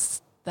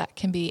 because that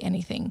can be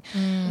anything.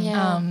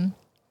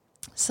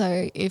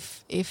 So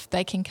if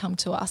they can come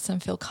to us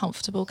and feel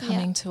comfortable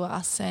coming to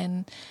us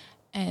and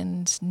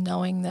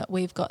knowing that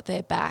we've got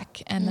their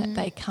back and that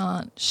they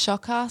can't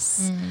shock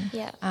us,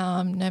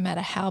 no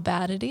matter how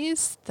bad it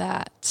is,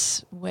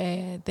 that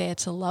we're there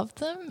to love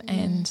them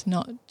and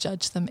not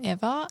judge them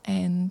ever.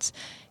 And,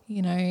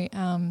 you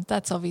know,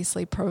 that's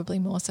obviously probably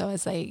more so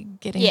as they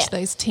get into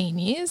those teen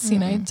years. You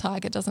know,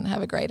 Tiger doesn't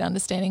have a great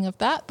understanding of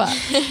that, but,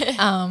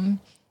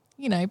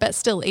 you know, but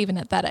still even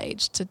at that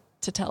age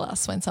to tell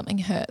us when something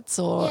hurts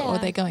or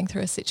they're going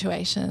through a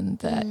situation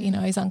that, you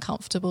know, is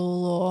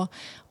uncomfortable,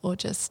 or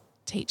just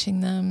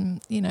teaching them,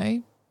 you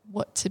know,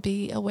 what to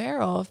be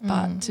aware of,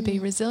 but to be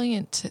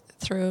resilient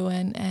through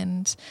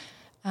and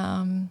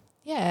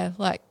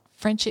like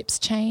friendships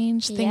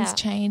change, things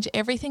change.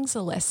 Everything's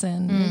a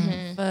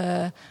lesson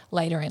for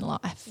later in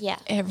life. Yeah.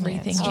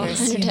 Everything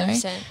is, you know.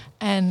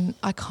 And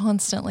I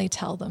constantly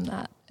tell them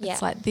that.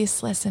 It's like,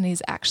 this lesson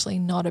is actually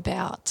not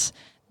about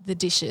the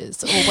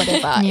dishes or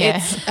whatever.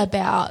 It's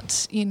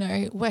about, you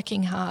know,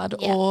 working hard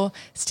or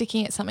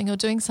sticking at something or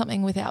doing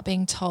something without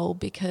being told,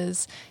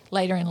 because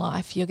later in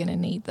life you're going to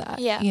need that,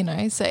 you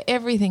know. So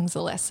everything's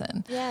a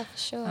lesson. Yeah, for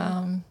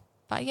sure.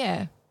 But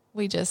yeah,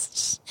 we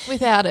just,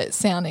 without it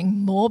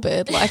sounding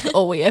morbid, like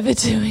all we ever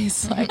do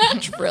is like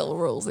drill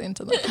rules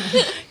into them,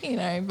 you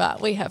know,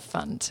 but we have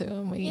fun too,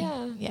 and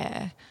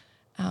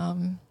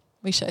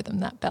we show them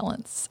that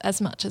balance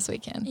as much as we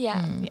can.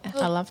 Yeah.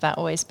 I love that,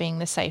 always being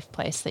the safe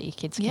place that your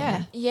kids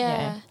can.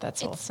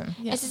 That's awesome.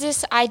 It's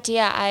this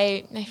idea,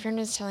 my friend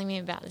was telling me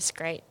about this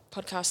great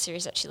podcast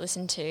series that she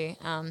listened to,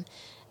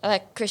 a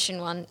Christian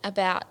one,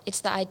 about,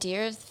 it's the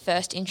idea of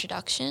first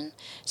introduction.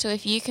 So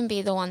if you can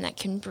be the one that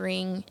can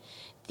bring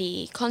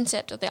the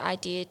concept or the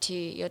idea to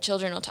your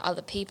children or to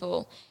other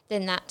people,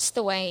 then that's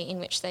the way in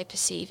which they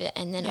perceive it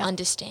and then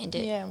understand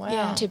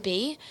it to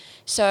be.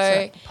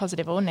 So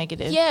positive or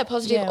negative. Yeah,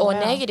 positive or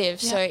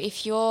negative. Yeah. So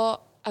if you're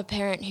a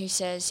parent who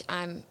says,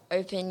 I'm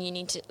open, you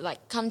need to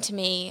like come to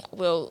me,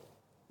 we'll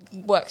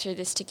work through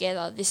this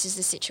together, this is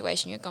the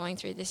situation you're going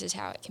through, this is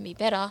how it can be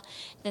better,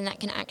 then that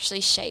can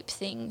actually shape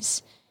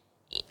things,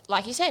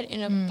 like you said,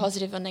 in a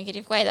positive or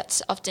negative way.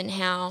 That's often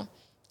how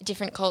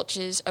different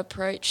cultures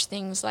approach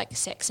things like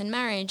sex and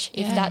marriage.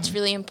 If that's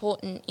really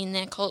important in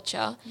their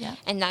culture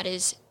and that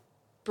is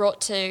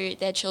brought to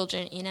their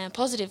children in a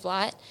positive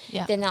light,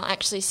 then they'll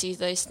actually see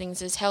those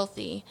things as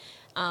healthy.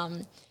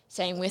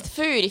 Same with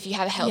food. If you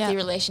have a healthy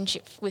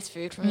relationship with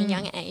food from a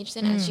young age,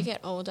 then as you get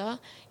older,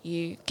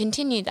 you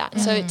continue that.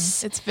 So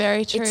it's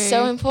very true. It's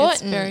so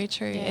important. It's very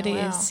true. It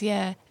is.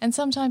 And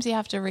sometimes you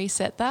have to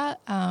reset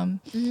that.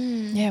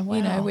 You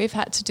know, we've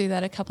had to do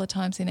that a couple of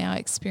times in our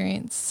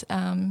experience.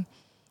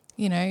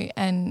 You know,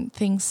 and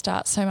things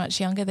start so much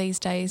younger these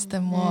days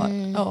than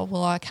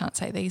I can't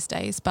say these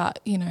days, but,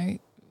 you know,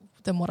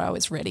 than what I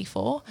was ready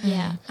for.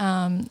 Yeah.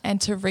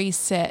 And to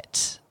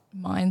reset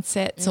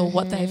mindsets or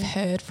what they've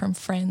heard from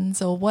friends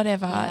or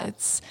whatever,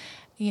 it's,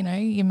 you know,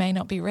 you may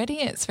not be ready.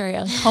 It's very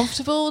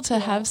uncomfortable to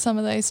have some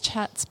of those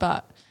chats,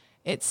 but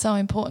it's so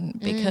important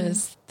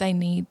because they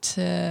need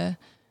to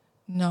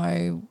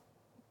know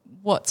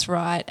what's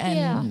right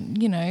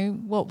and, you know,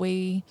 what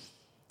we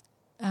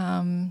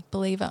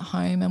believe at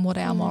home and what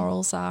our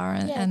morals are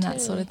and that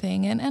sort of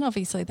thing. And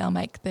obviously they'll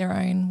make their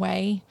own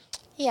way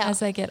as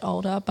they get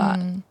older, but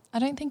I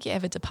don't think you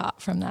ever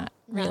depart from that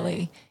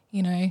really,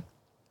 you know,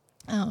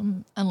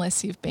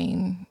 unless you've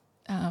been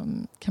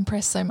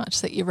compressed so much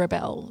that you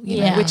rebel,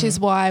 you know, which is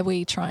why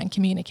we try and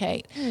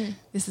communicate.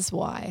 This is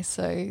why.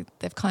 So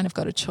they've kind of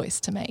got a choice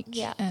to make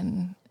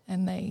and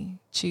they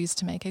choose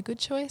to make a good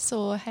choice,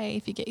 or, hey,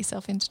 if you get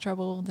yourself into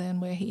trouble, then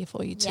we're here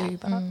for you too.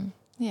 But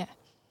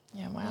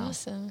Yeah, wow.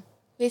 Awesome.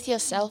 With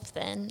yourself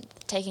then,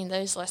 taking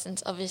those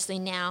lessons, obviously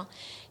now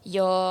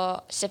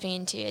you're stepping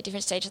into a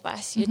different stage of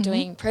life. You're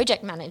doing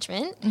project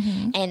management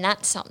and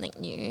that's something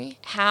new.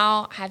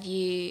 How have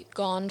you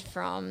gone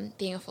from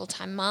being a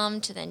full-time mum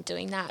to then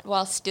doing that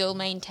while still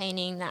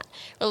maintaining that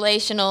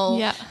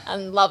relational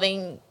and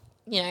loving,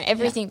 you know,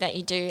 everything that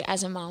you do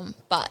as a mum,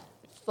 but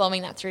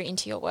flowing that through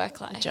into your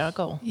work life?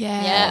 Juggle.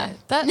 Yeah.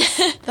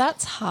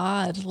 That's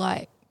hard,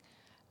 like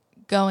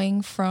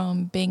going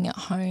from being at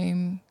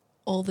home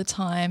all the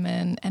time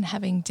and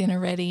having dinner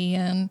ready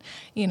and,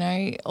 you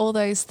know, all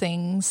those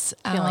things.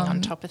 Feeling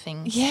on top of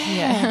things.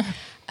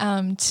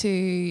 To,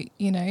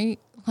 you know,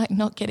 like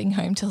not getting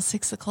home till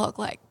 6 o'clock,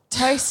 like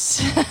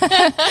toast. You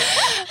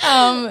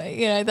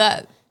know,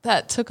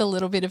 that took a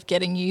little bit of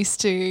getting used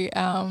to,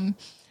 and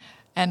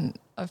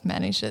I've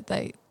managed it.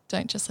 They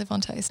don't just live on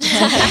toast.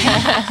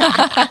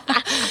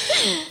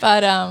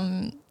 But,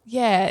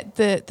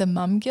 the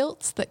mum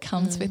guilt that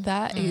comes with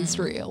that is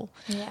real.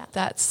 Yeah.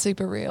 That's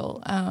super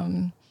real.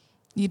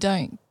 You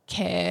don't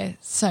care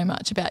so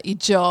much about your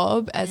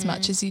job as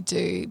much as you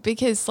do,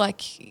 because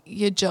like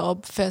your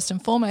job first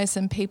and foremost,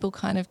 and people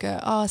kind of go,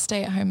 oh,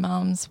 stay-at-home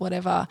mums,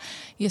 whatever,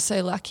 you're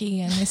so lucky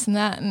and this and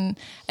that, and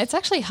it's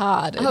actually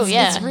hard.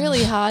 It's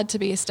really hard to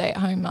be a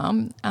stay-at-home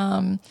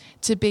mum,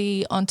 to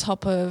be on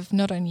top of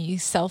not only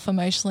yourself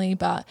emotionally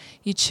but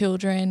your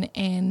children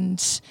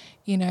and,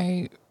 you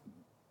know,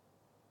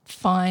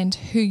 find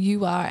who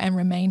you are and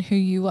remain who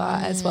you are,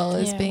 as well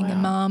as being a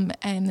mum,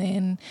 and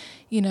then,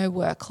 you know,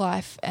 work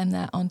life. And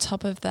that on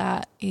top of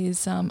that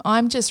is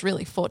I'm just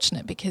really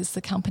fortunate because the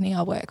company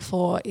I work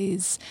for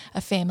is a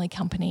family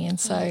company, and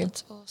so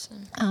that's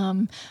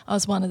awesome. I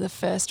was one of the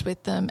first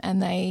with them,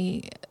 and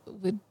they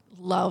would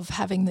love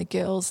having the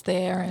girls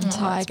there and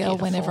Tiger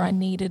whenever I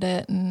needed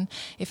it, and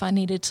if I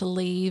needed to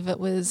leave it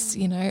was,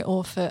 you know,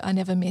 or I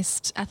never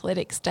missed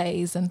athletics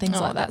days and things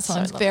like that. So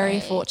I'm very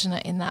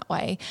fortunate in that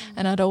way,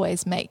 and I'd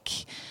always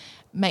make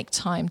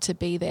time to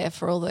be there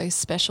for all those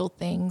special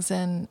things,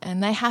 and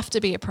they have to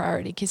be a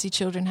priority because your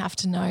children have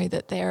to know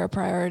that they're a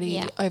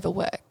priority over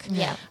work.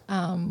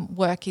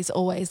 Work is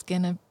always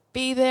going to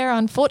be there.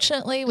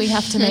 Unfortunately, we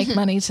have to make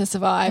money to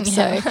survive.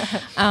 So,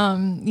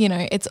 you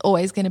know, it's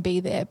always going to be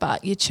there,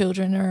 but your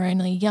children are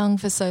only young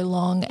for so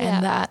long,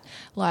 and that,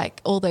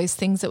 like, all those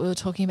things that we were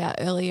talking about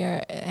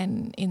earlier,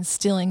 and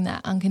instilling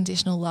that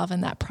unconditional love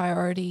and that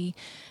priority,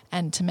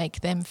 and to make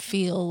them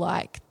feel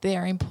like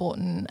they're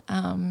important,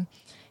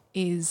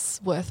 is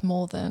worth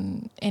more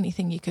than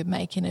anything you could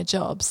make in a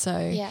job.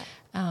 So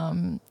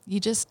you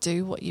just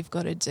do what you've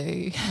got to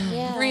do.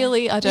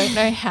 Really, I don't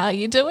know how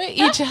you do it.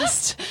 You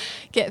just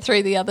get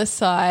through the other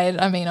side.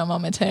 I mean, I'm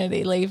on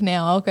maternity leave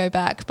now. I'll go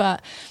back,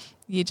 but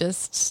you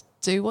just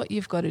do what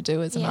you've got to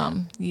do as a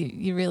mum.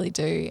 You really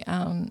do.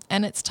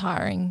 And it's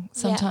tiring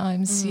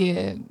sometimes.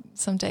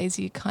 Some days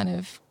you kind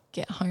of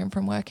get home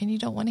from work and you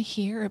don't want to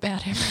hear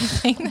about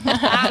everything that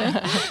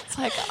happened. It's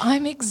like,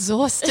 I'm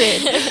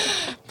exhausted.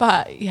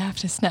 But you have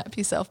to snap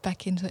yourself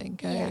back into it and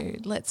go,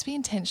 let's be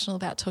intentional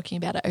about talking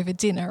about it over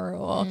dinner,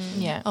 or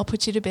I'll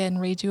put you to bed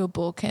and read you a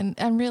book.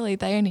 And really,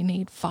 they only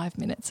need 5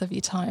 minutes of your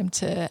time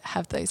to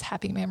have those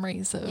happy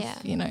memories of,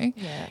 you know,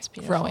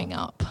 growing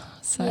up.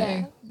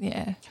 So,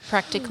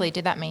 Practically,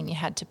 did that mean you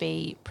had to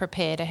be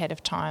prepared ahead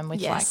of time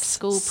with like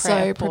school prep,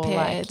 so prepared, or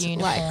like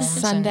uniforms? Like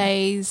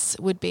Sundays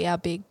would be our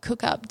big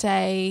cook-up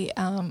day.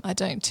 I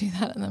don't do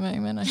that at the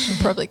moment. I should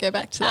probably go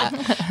back to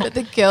that. But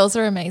the girls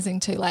are amazing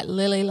too. Like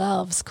Lily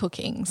loves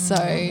cooking. So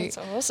that's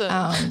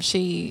awesome.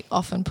 she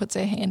often puts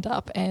her hand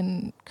up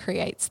and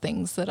creates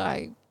things that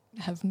I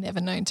have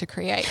never known to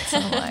create. So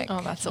I'm like,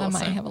 that's awesome. I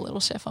might have a little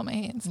chef on my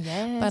hands.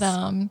 Yes.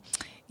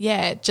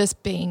 But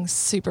just being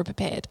super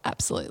prepared,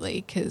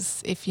 absolutely,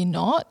 because if you're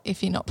not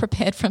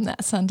prepared from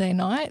that Sunday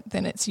night,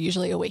 then it's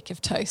usually a week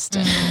of toast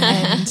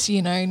and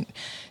you know,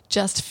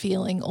 just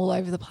feeling all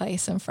over the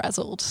place and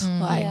frazzled.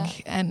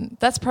 And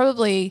that's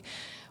probably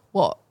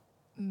what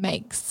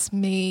makes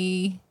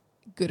me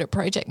good at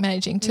project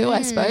managing too,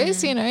 I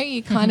suppose. You know,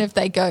 you kind of,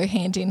 they go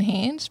hand in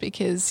hand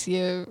because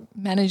you're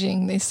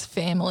managing this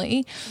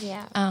family.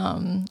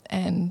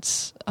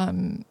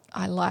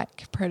 I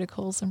like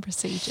protocols and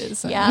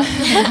procedures. And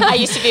I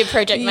used to be a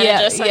project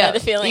manager, so I know the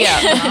feeling.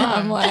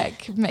 I'm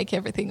like, make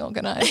everything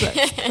organised.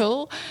 That's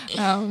cool.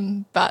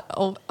 But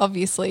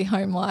obviously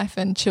home life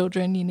and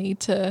children, you need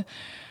to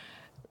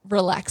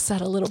relax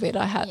that a little bit.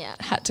 I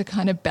had to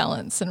kind of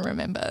balance and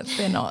remember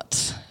they're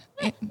not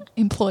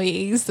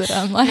employees that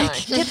I'm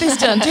like, get this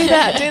done, do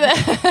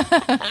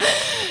that.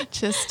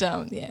 Just,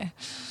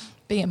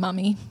 be a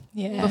mummy.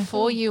 Yeah.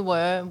 Before you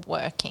were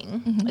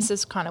working, this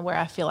is kind of where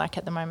I feel like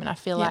at the moment, I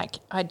feel like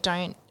I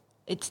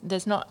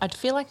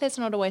feel like there's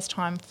not always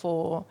time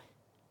for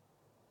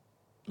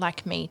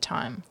like me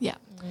time. Yeah.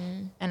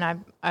 And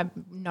I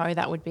know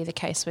that would be the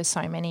case with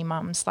so many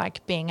mums,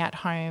 like being at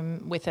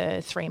home with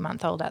a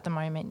 3-month-old at the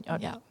moment.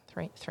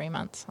 Three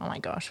months. Oh my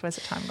gosh, where's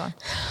the time gone?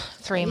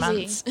 3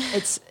 months.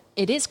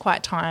 It is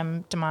quite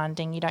time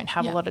demanding. You don't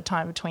have a lot of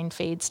time between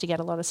feeds to get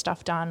a lot of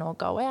stuff done or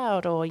go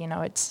out, or, you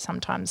know,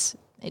 sometimes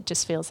it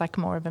just feels like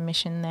more of a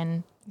mission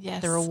than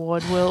the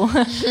reward will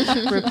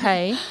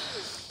repay.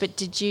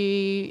 But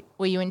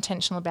were you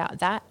intentional about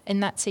that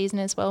in that season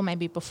as well,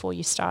 maybe before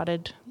you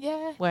started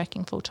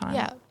working full time?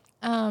 Yeah.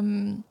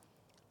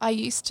 I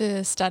used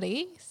to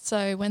study.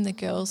 So when the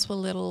girls were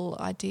little,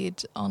 I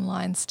did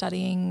online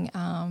studying,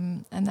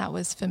 and that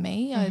was for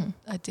me.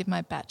 I did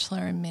my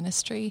bachelor in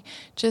ministry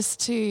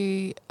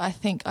I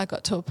think I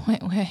got to a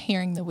point where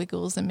hearing the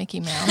Wiggles and Mickey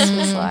Mouse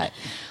was like,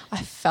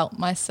 I felt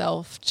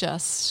myself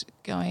just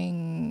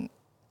going,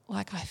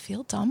 like, I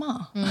feel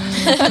dumber.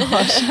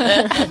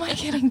 Am I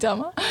getting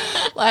dumber?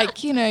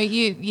 Like, you know,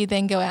 you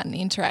then go out and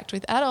interact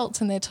with adults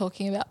and they're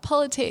talking about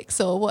politics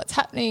or what's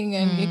happening,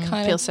 and you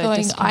kind of so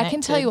going, I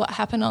can tell you what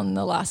happened on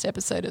the last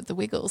episode of The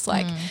Wiggles.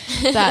 Like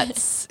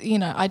that's, you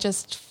know, I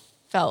just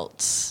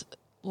felt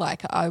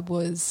like I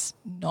was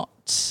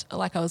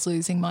I was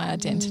losing my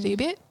identity a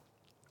bit.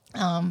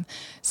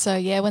 So,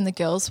 when the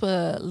girls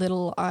were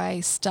little,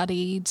 I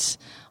studied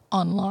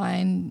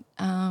online,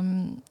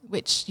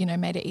 which, you know,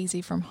 made it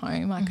easy from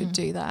home. I could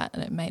do that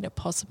and it made it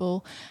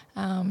possible.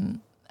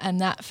 And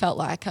that felt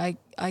like I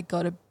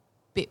got a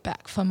bit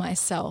back for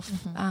myself,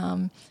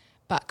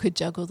 but could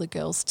juggle the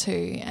girls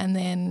too. And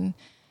then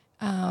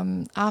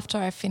after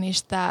I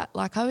finished that,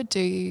 like, I would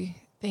do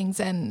things,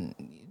 and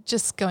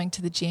just going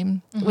to the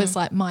gym was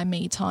like my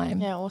me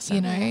time. Yeah, awesome.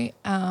 You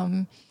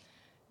know,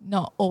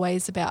 not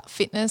always about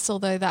fitness,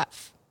 although that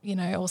you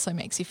know, also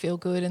makes you feel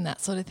good and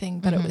that sort of thing.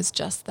 But it was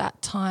just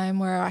that time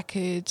where I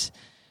could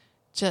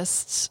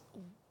just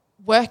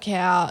work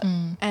out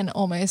and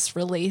almost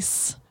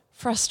release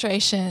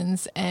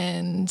frustrations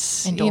and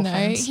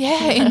endorphins. You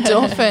know,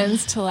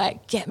 endorphins to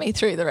like get me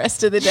through the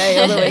rest of the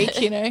day or the week,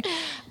 you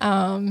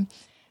know.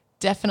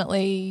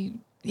 Definitely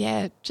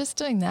just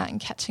doing that and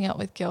catching up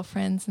with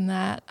girlfriends and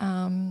that.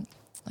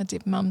 I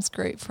did mum's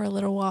group for a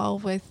little while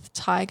with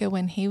Tiger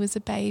when he was a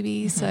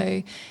baby.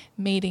 So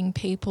meeting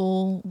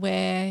people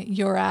where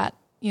you're at,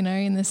 you know,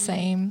 in the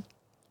same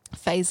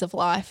phase of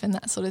life and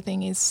that sort of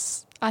thing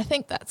is, I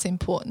think that's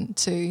important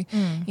too,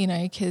 you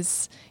know,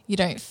 because you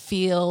don't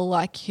feel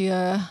like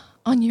you're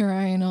on your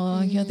own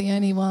or you're the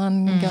only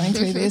one going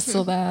through this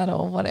or that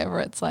or whatever.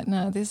 It's like,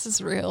 no, this is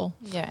real.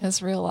 Yeah.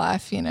 It's real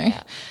life, you know.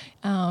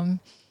 Yeah.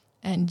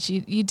 And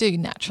you do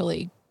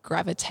naturally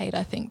gravitate,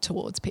 I think,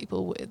 towards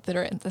people that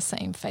are in the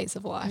same phase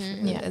of life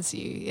as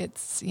you.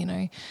 It's, you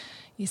know,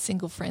 your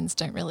single friends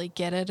don't really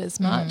get it as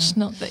much.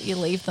 Not that you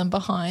leave them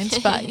behind,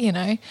 but, you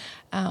know,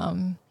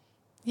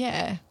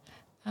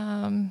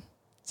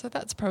 so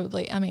that's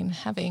probably, I mean,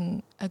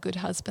 having a good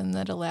husband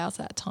that allows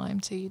that time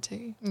to you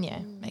too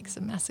makes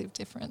a massive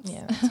difference.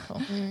 Yeah, that's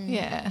cool.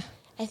 Yeah.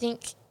 I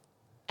think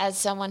as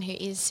someone who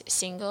is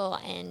single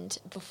and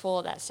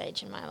before that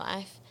stage in my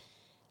life,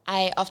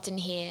 I often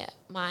hear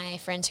my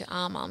friends who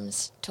are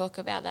mums talk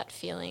about that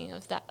feeling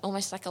of that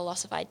almost like a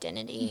loss of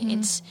identity.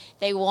 It's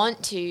they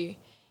want to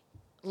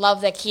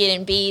love their kid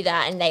and be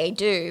that, and they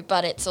do,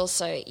 but it's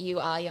also you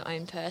are your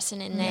own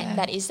person, and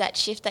that is that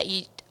shift that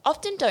you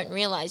often don't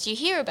realise. You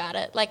hear about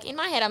it. Like in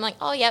my head, I'm like,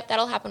 oh, yep,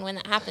 that'll happen when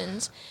that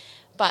happens,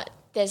 but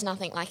there's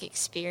nothing like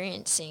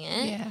experiencing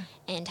it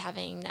and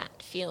having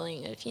that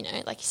feeling of, you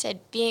know, like you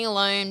said, being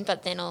alone,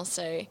 but then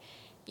also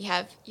you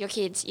have your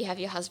kids, you have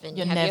your husband,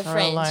 you have your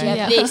friends, alone. You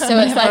have this. So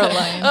it's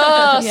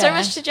like, so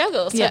much to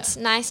juggle. So it's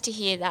nice to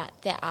hear that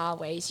there are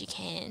ways you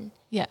can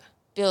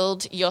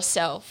build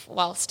yourself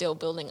while still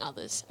building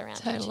others around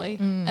you. Totally.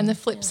 And the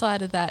flip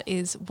side of that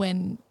is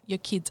when your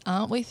kids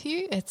aren't with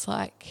you, it's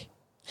like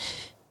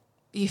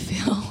you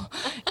feel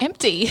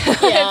empty.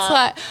 It's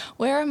like,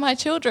 where are my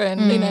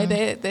children? You know,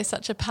 they're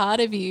such a part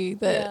of you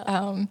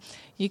that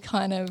you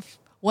kind of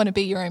want to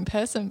be your own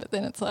person, but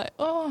then it's like,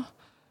 oh,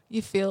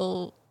 you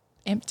feel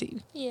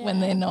empty when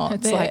they're not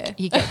it's there. Like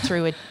you get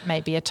through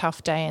maybe a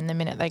tough day, and the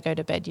minute they go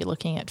to bed you're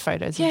looking at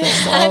photos of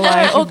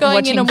them or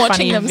going in and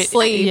watching them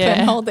sleep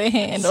and hold their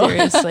hand.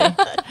 Seriously.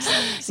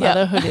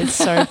 Motherhood is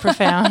so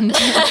profound.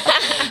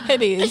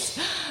 It is.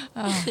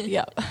 Awesome.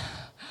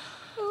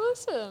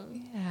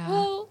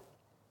 Well,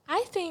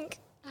 I think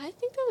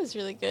that was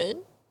really good,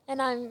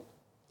 and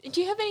do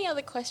you have any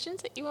other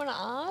questions that you want to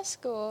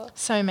ask, or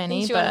so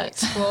many, but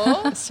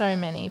explore? So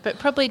many, but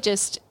probably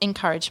just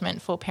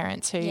encouragement for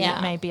parents who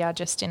maybe are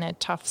just in a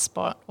tough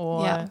spot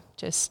or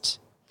just.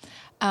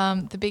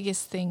 The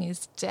biggest thing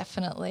is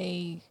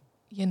definitely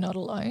you're not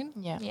alone.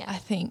 Yeah. I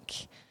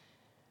think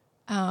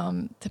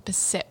the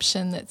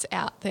perception that's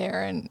out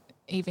there, and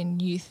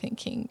even you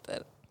thinking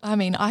that. I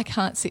mean, I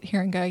can't sit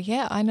here and go,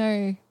 yeah, I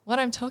know what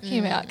I'm talking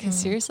about. Because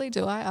seriously,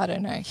 do I? I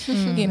don't know.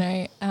 You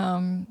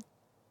know.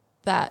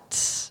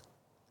 That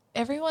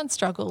everyone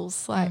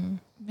struggles. Like,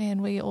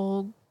 man, we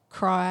all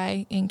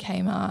cry in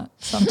Kmart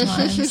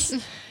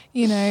sometimes.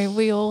 You know,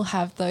 we all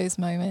have those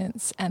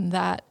moments, and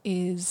that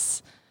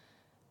is,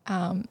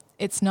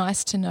 it's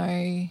nice to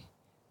know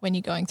when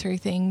you're going through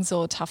things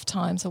or tough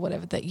times or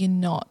whatever that you're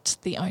not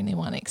the only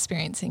one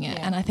experiencing it.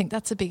 And I think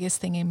that's the biggest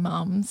thing in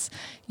mums.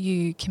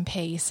 You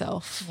compare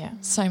yourself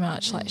so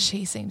much. Like,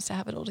 she seems to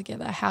have it all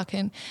together. How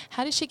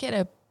did she get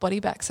her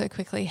body back so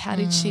quickly? How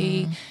did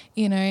she,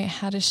 you know,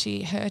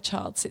 her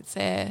child sits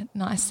there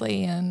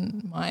nicely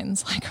and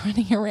mine's like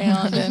running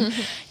around and,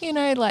 you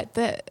know, like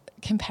the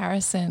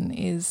comparison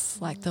is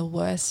like the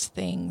worst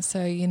thing.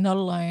 So you're not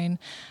alone.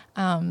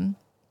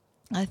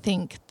 I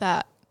think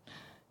that,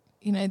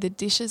 you know, the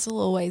dishes will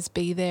always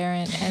be there,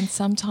 and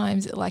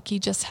sometimes like you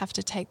just have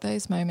to take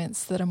those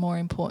moments that are more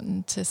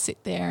important to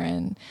sit there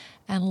and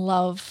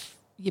love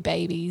your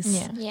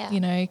babies, you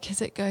know,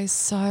 because it goes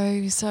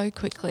so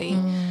quickly.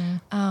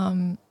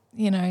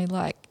 You know,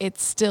 like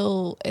it's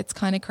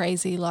kind of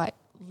crazy. Like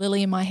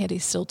Lily in my head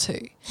is still 2,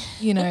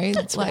 you know,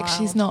 like wild.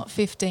 She's not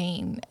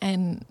 15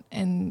 and,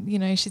 you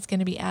know, she's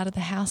going to be out of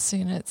the house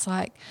soon. It's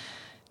like,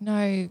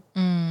 no,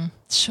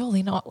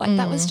 surely not. Like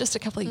that was just a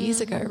couple of years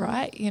ago,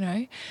 right? You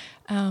know,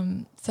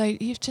 so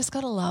you've just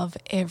got to love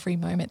every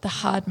moment, the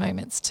hard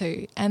moments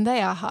too. And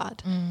they are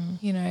hard,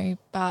 you know,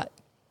 but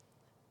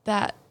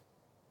that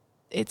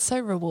it's so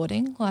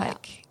rewarding.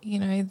 Like, you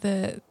know,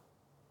 the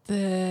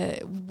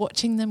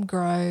watching them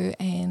grow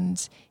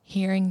and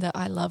hearing the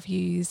I love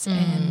yous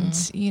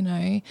and, you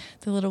know,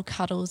 the little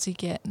cuddles you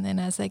get. And then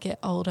as they get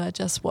older,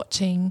 just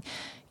watching,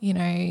 you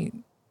know,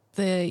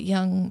 the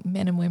young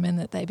men and women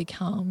that they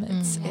become,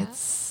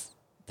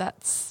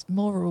 that's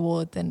more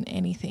reward than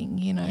anything,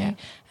 you know,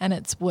 and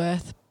it's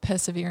worth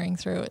persevering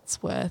through.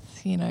 It's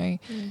worth, you know,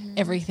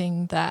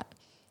 everything that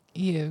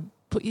you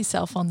put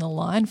yourself on the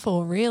line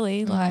for,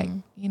 really. Like,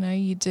 you know,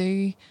 you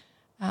do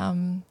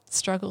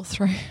struggle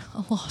through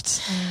a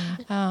lot,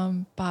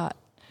 but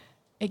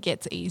it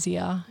gets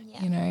easier,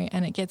 you know,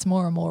 and it gets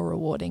more and more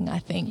rewarding, I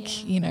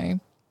think. You know,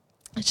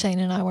 Shane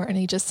and I were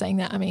only just saying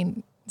that. I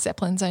mean,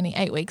 Zeppelin's only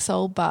 8 weeks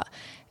old, but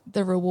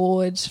the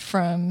reward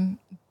from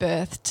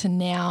birth to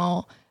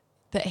now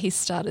that he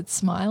started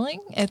smiling.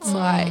 It's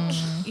like,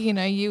 you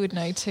know, you would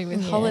know too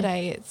with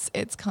Holiday,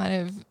 it's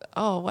kind of,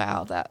 oh,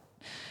 wow, that,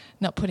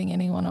 not putting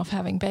anyone off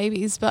having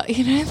babies, but,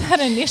 you know, that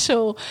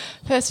initial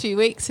first few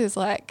weeks is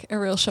like a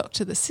real shock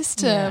to the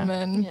system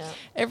and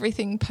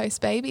everything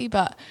post-baby.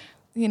 But,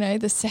 you know,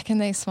 the second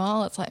they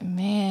smile, it's like,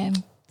 man,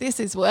 this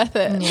is worth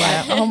it.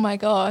 Like, oh, my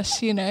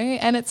gosh, you know.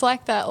 And it's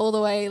like that all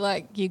the way,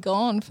 like, you're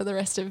gone for the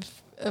rest of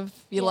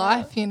your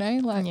life, you know.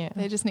 Like,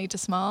 they just need to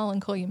smile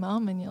and call you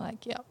mum and you're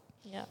like, yep.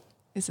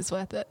 This is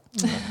worth it.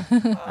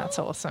 That's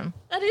awesome.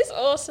 That is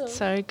awesome.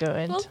 So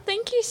good. Well,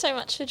 thank you so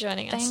much for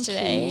joining us today.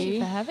 Thank you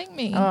for having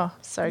me. Oh,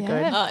 so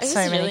good. Oh, so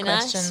many really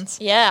questions.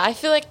 Nice. Yeah, I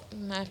feel like I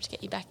might have to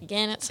get you back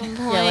again at some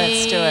point. Yeah,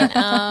 let's do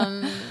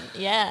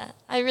it. Yeah,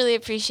 I really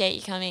appreciate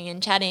you coming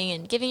and chatting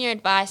and giving your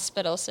advice,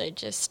 but also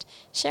just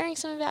sharing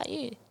some about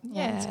you.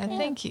 Yeah,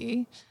 thank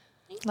you.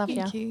 Love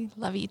Thank you.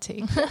 Love you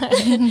too.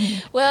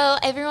 Well,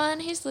 everyone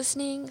who's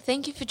listening,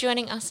 thank you for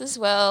joining us as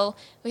well.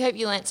 We hope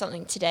you learnt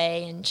something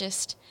today and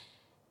just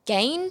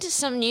gained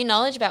some new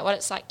knowledge about what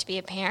it's like to be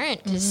a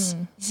parent. This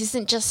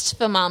isn't just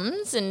for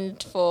mums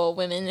and for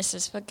women, this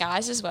is for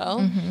guys as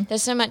well.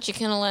 There's so much you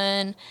can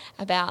learn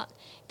about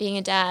being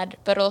a dad,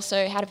 but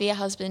also how to be a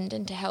husband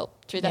and to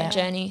help through that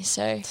journey.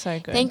 So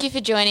good. Thank you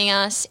for joining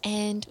us,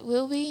 and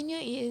we'll be in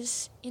your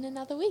ears in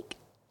another week.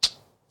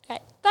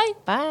 Okay, bye.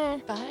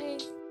 Bye. Bye.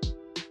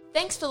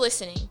 Thanks for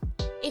listening.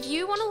 If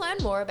you want to learn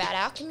more about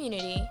our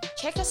community,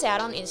 check us out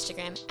on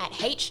Instagram at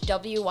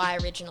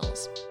HWY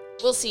Originals.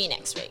 We'll see you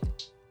next week.